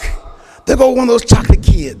 look, there go one of those chocolate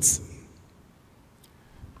kids."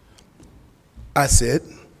 I said,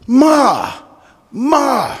 Ma,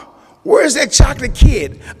 where's that chocolate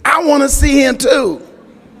kid? I want to see him too.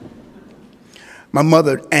 My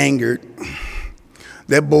mother angered,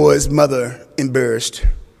 that boy's mother embarrassed,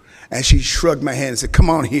 and she shrugged my hand and said, "Come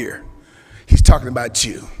on here. He's talking about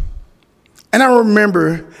you." And I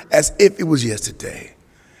remember as if it was yesterday.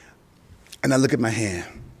 And I look at my hand.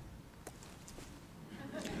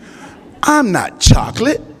 I'm not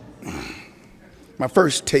chocolate. My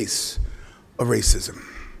first taste of racism.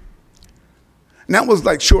 And that was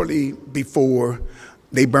like shortly before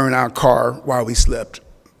they burned our car while we slept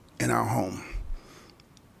in our home.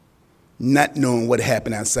 Not knowing what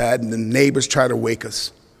happened outside, and the neighbors tried to wake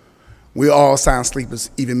us. We all sound sleepers,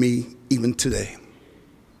 even me, even today.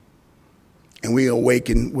 And we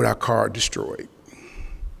awakened with our car destroyed.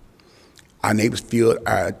 Our neighbors feel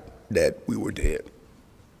that we were dead.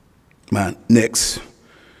 My next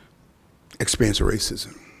experience of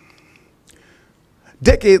racism.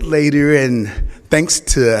 Decade later, and thanks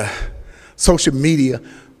to social media,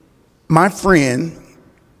 my friend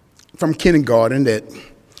from kindergarten that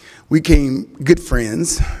we became good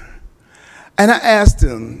friends, and I asked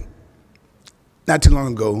him not too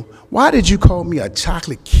long ago, "Why did you call me a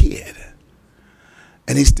chocolate kid?"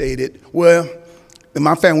 And he stated, "Well, in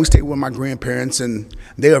my family, we stayed with my grandparents, and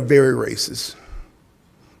they are very racist.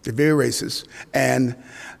 They're very racist. And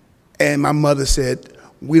my mother said,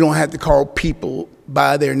 we don't have to call people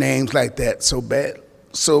by their names like that so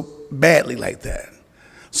badly like that.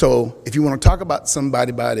 So if you want to talk about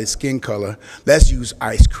somebody by their skin color, let's use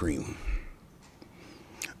ice cream.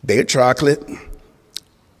 They're chocolate,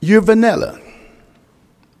 you're vanilla.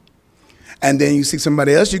 And then you see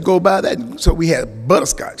somebody else, you go by that. So we had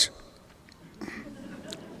butterscotch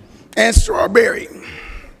and strawberry,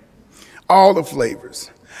 all the flavors.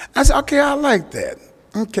 I said, okay, I like that.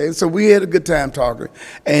 Okay, so we had a good time talking,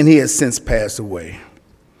 and he has since passed away.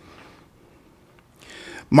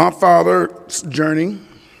 My father's journey,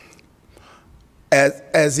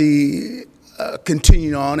 as he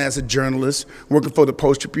continued on as a journalist, working for the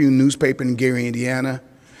Post-Tribune newspaper in Gary, Indiana.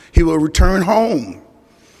 He will return home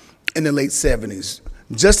in the late 70s,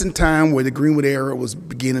 just in time where the Greenwood era was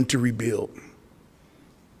beginning to rebuild.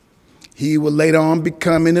 He would later on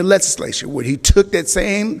become in the legislature, where he took that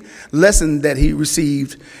same lesson that he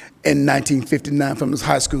received in 1959 from his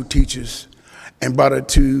high school teachers and brought it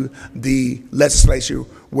to the legislature,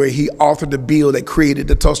 where he authored the bill that created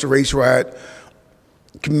the Tulsa Race Riot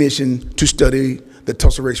Commission to study the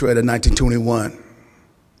Tulsa Race Riot of 1921.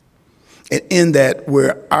 And in that,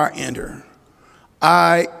 where I enter,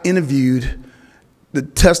 I interviewed the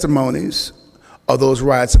testimonies of those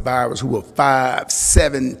riot survivors who were 5,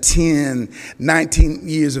 7, 10, 19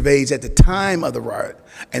 years of age at the time of the riot,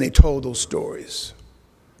 and they told those stories.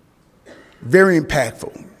 Very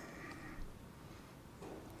impactful.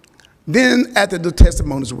 Then, after the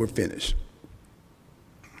testimonies were finished,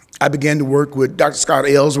 I began to work with Dr. Scott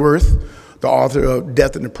Ellsworth, the author of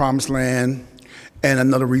Death in the Promised Land, and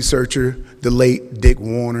another researcher, the late Dick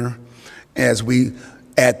Warner, as we,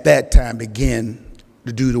 at that time, began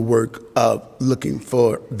to do the work of looking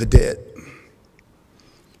for the dead.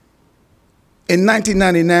 In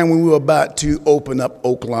 1999, when we were about to open up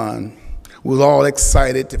Oaklawn, we were all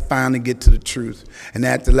excited to finally get to the truth. And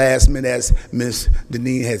at the last minute, as Ms.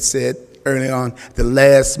 DeNeen had said early on, the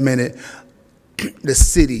last minute, the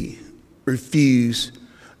city refused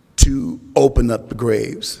to open up the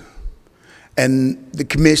graves. And the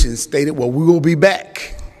commission stated, well, we will be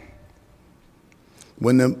back.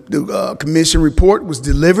 When the commission report was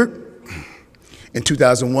delivered in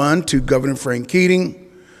 2001 to Governor Frank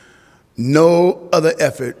Keating, no other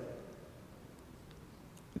effort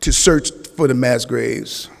to search for the mass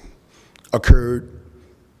graves occurred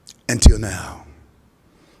until now,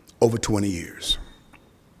 over 20 years.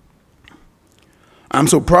 I'm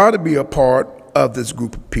so proud to be a part of this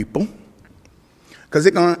group of people, because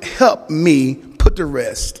it's going to help me put to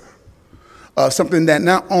rest something that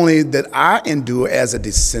not only that I endure as a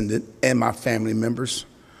descendant and my family members,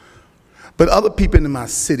 but other people in my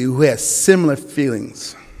city who have similar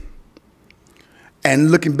feelings.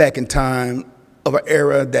 And looking back in time of an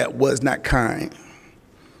era that was not kind.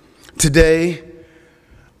 Today,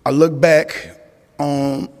 I look back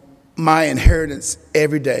on my inheritance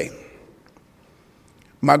every day.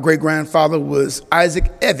 My great-grandfather was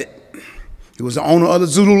Isaac Evitt. He was the owner of the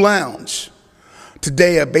Zulu Lounge.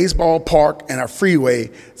 Today, a baseball park and a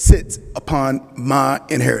freeway sits upon my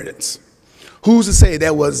inheritance. Who's to say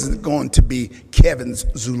that wasn't going to be Kevin's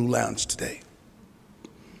Zulu Lounge today?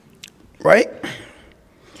 Right?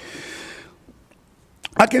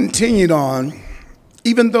 I continued on,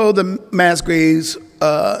 even though the mass graves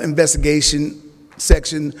investigation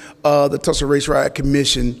section of the Tulsa Race Riot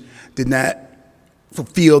Commission did not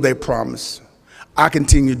fulfill their promise. I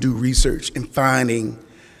continue to do research and finding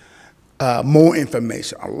more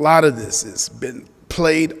information. A lot of this has been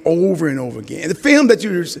played over and over again. And the film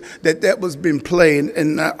that was being played,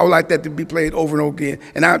 and I would like that to be played over and over again,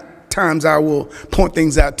 and at times I will point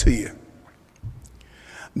things out to you.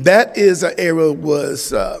 That is an area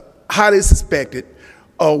was highly suspected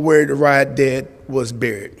of where the riot dead was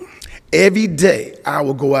buried. Every day I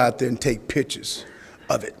will go out there and take pictures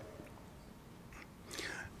of it.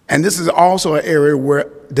 And this is also an area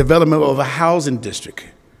where development of a housing district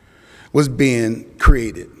was being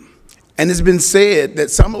created. And it's been said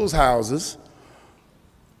that some of those houses,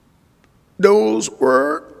 those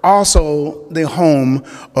were also the home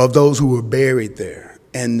of those who were buried there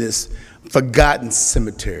in this forgotten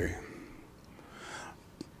cemetery.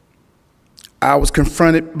 I was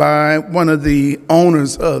confronted by one of the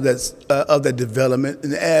owners of that development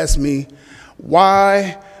and asked me,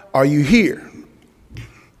 why are you here?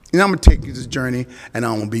 And I'm gonna take you this journey and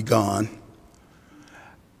I'm gonna be gone.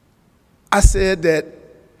 I said that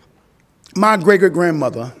my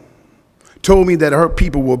great-great-grandmother told me that her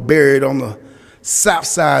people were buried on the south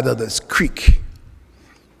side of this creek.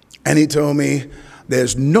 And he told me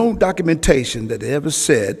there's no documentation that ever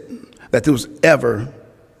said that there was ever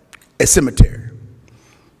a cemetery.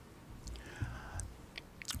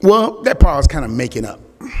 Well, that part I was kind of making up.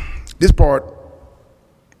 This part,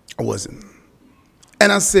 I wasn't.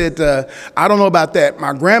 And I said, I don't know about that.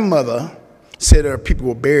 My grandmother said her people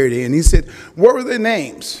were buried here. And he said, what were their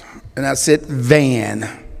names? And I said,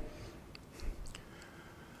 Van.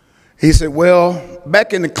 He said, well,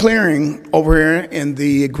 back in the clearing over here in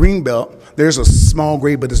the Greenbelt, there's a small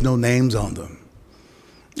grave, but there's no names on them.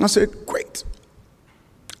 I said, great.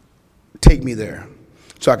 Take me there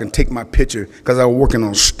so I can take my picture, because I was working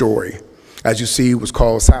on a story. As you see, it was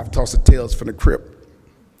called South Tulsa Tales from the Crypt.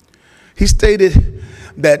 He stated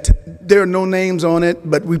that there are no names on it,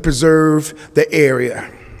 but we preserve the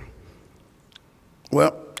area.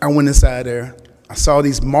 Well, I went inside there. I saw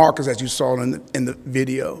these markers as you saw in the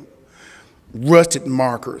video, rusted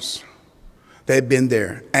markers that had been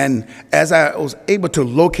there. And as I was able to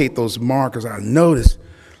locate those markers, I noticed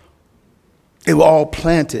they were all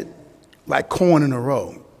planted like corn in a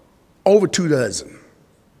row, over 2 dozen,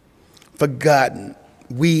 forgotten,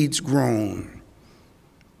 weeds grown,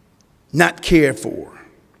 not cared for.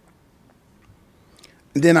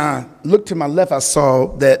 And then I looked to my left, I saw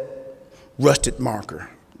that rusted marker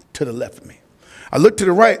to the left of me. I looked to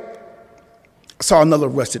the right, I saw another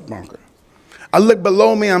rusted marker. I looked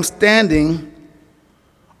below me, I'm standing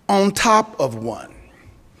on top of one.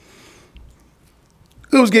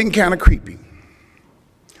 It was getting kind of creepy,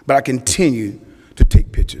 but I continued to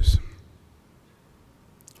take pictures.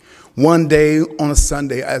 One day on a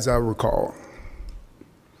Sunday, as I recall,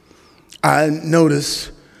 I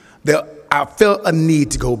noticed that I felt a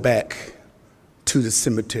need to go back to the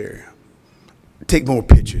cemetery, take more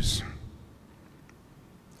pictures.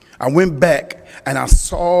 I went back and I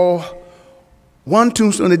saw one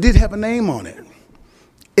tombstone that did have a name on it.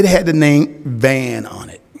 It had the name Van on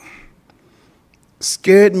it.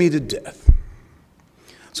 Scared me to death.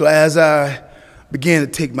 So as I began to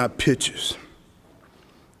take my pictures,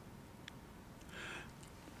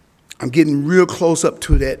 I'm getting real close up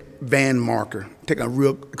to that Van marker, taking a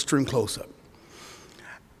real extreme close up.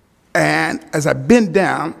 And as I bent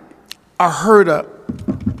down, I heard a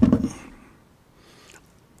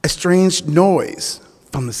strange noise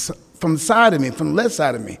from the side of me, from the left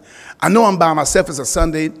side of me. I know I'm by myself. It's a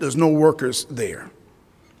Sunday. There's no workers there.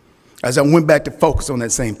 As I went back to focus on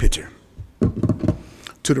that same picture,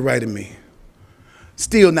 to the right of me,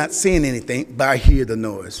 still not seeing anything, but I hear the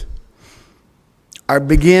noise. I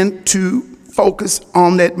began to focus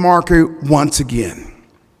on that marker once again.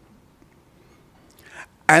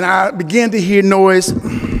 And I began to hear noise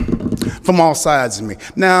from all sides of me.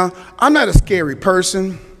 Now, I'm not a scary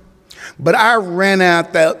person, but I ran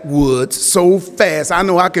out that woods so fast, I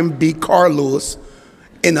know I can beat Carl Lewis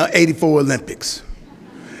in the '84 Olympics.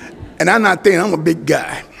 And I'm not thinking I'm a big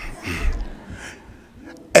guy.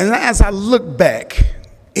 And as I look back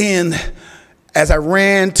as I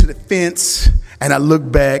ran to the fence and I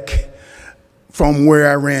looked back from where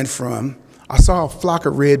I ran from, I saw a flock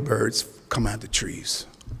of redbirds come out of the trees.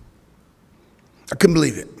 I couldn't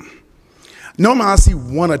believe it. Normally I see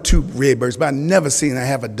 1 or 2 redbirds, but I've never seen a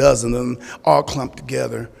half a dozen of them all clumped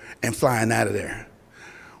together and flying out of there.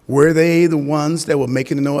 Were they the ones that were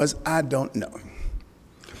making the noise? I don't know.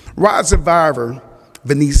 Rod survivor,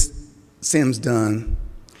 Venice Sims Dunn,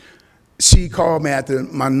 she called me after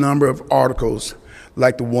my number of articles,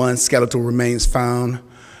 like the one Skeletal Remains Found,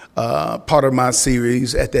 part of my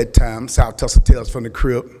series at that time, South Tulsa Tales from the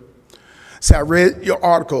Crypt. So I read your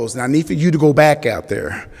articles, and I need for you to go back out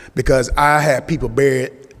there because I had people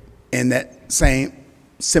buried in that same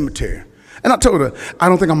cemetery. And I told her, I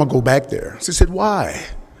don't think I'm gonna go back there. She said, why?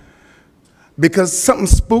 Because something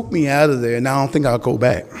spooked me out of there, and I don't think I'll go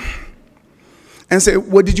back. And I said,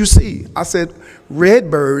 what did you see? I said,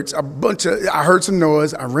 redbirds, I heard some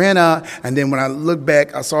noise, I ran out, and then when I looked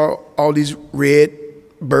back, I saw all these red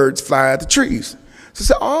birds fly out the trees. So I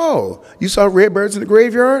said, oh, you saw redbirds in the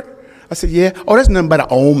graveyard? I said, yeah. Oh, that's nothing but an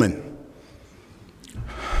omen.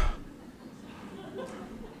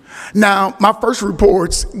 Now, my first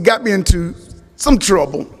reports got me into some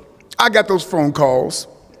trouble. I got those phone calls,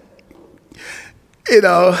 and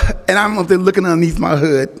I'm up there looking underneath my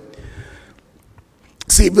hood,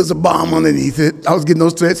 see if there's a bomb underneath it. I was getting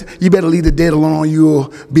those threats. You better leave the dead alone,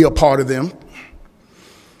 you'll be a part of them.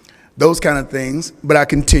 Those kind of things, but I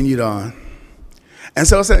continued on. And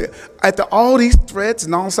so I said, after all these threats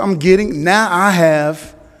and all I'm getting, now I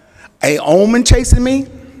have a omen chasing me.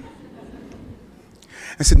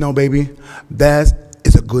 I said, no, baby, that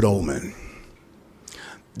is a good omen.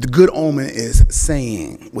 The good omen is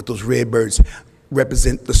saying what those red birds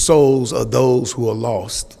represent the souls of those who are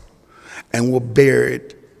lost and were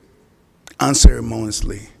buried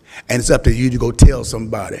unceremoniously. And it's up to you to go tell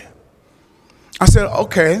somebody. I said,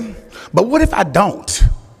 okay, but what if I don't?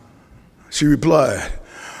 She replied,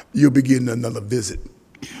 you'll be getting another visit.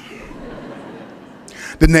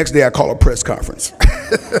 The next day I call a press conference.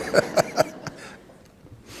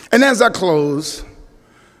 And as I close,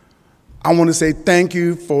 I want to say thank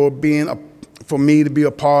you for me to be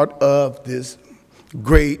a part of this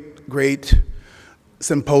great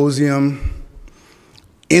symposium.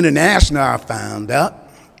 International, I found out.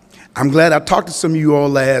 I'm glad I talked to some of you all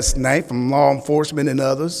last night from law enforcement and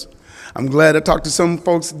others. I'm glad I talked to some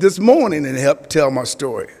folks this morning and helped tell my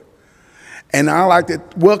story. And I'd like to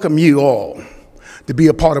welcome you all to be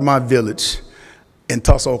a part of my village in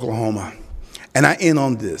Tulsa, Oklahoma. And I end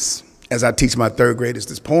on this as I teach my third graders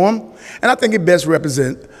this poem. And I think it best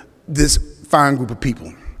represents this fine group of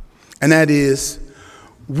people. And that is,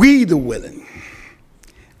 we the willing,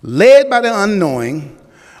 led by the unknowing,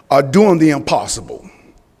 are doing the impossible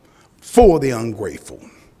for the ungrateful.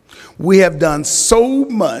 We have done so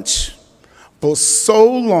much for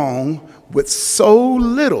so long with so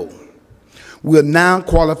little. We're now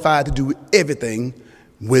qualified to do everything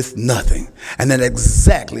with nothing. And then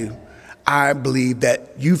exactly, I believe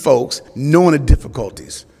that you folks, knowing the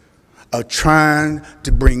difficulties of trying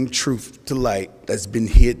to bring truth to light that's been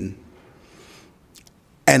hidden.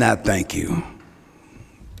 And I thank you.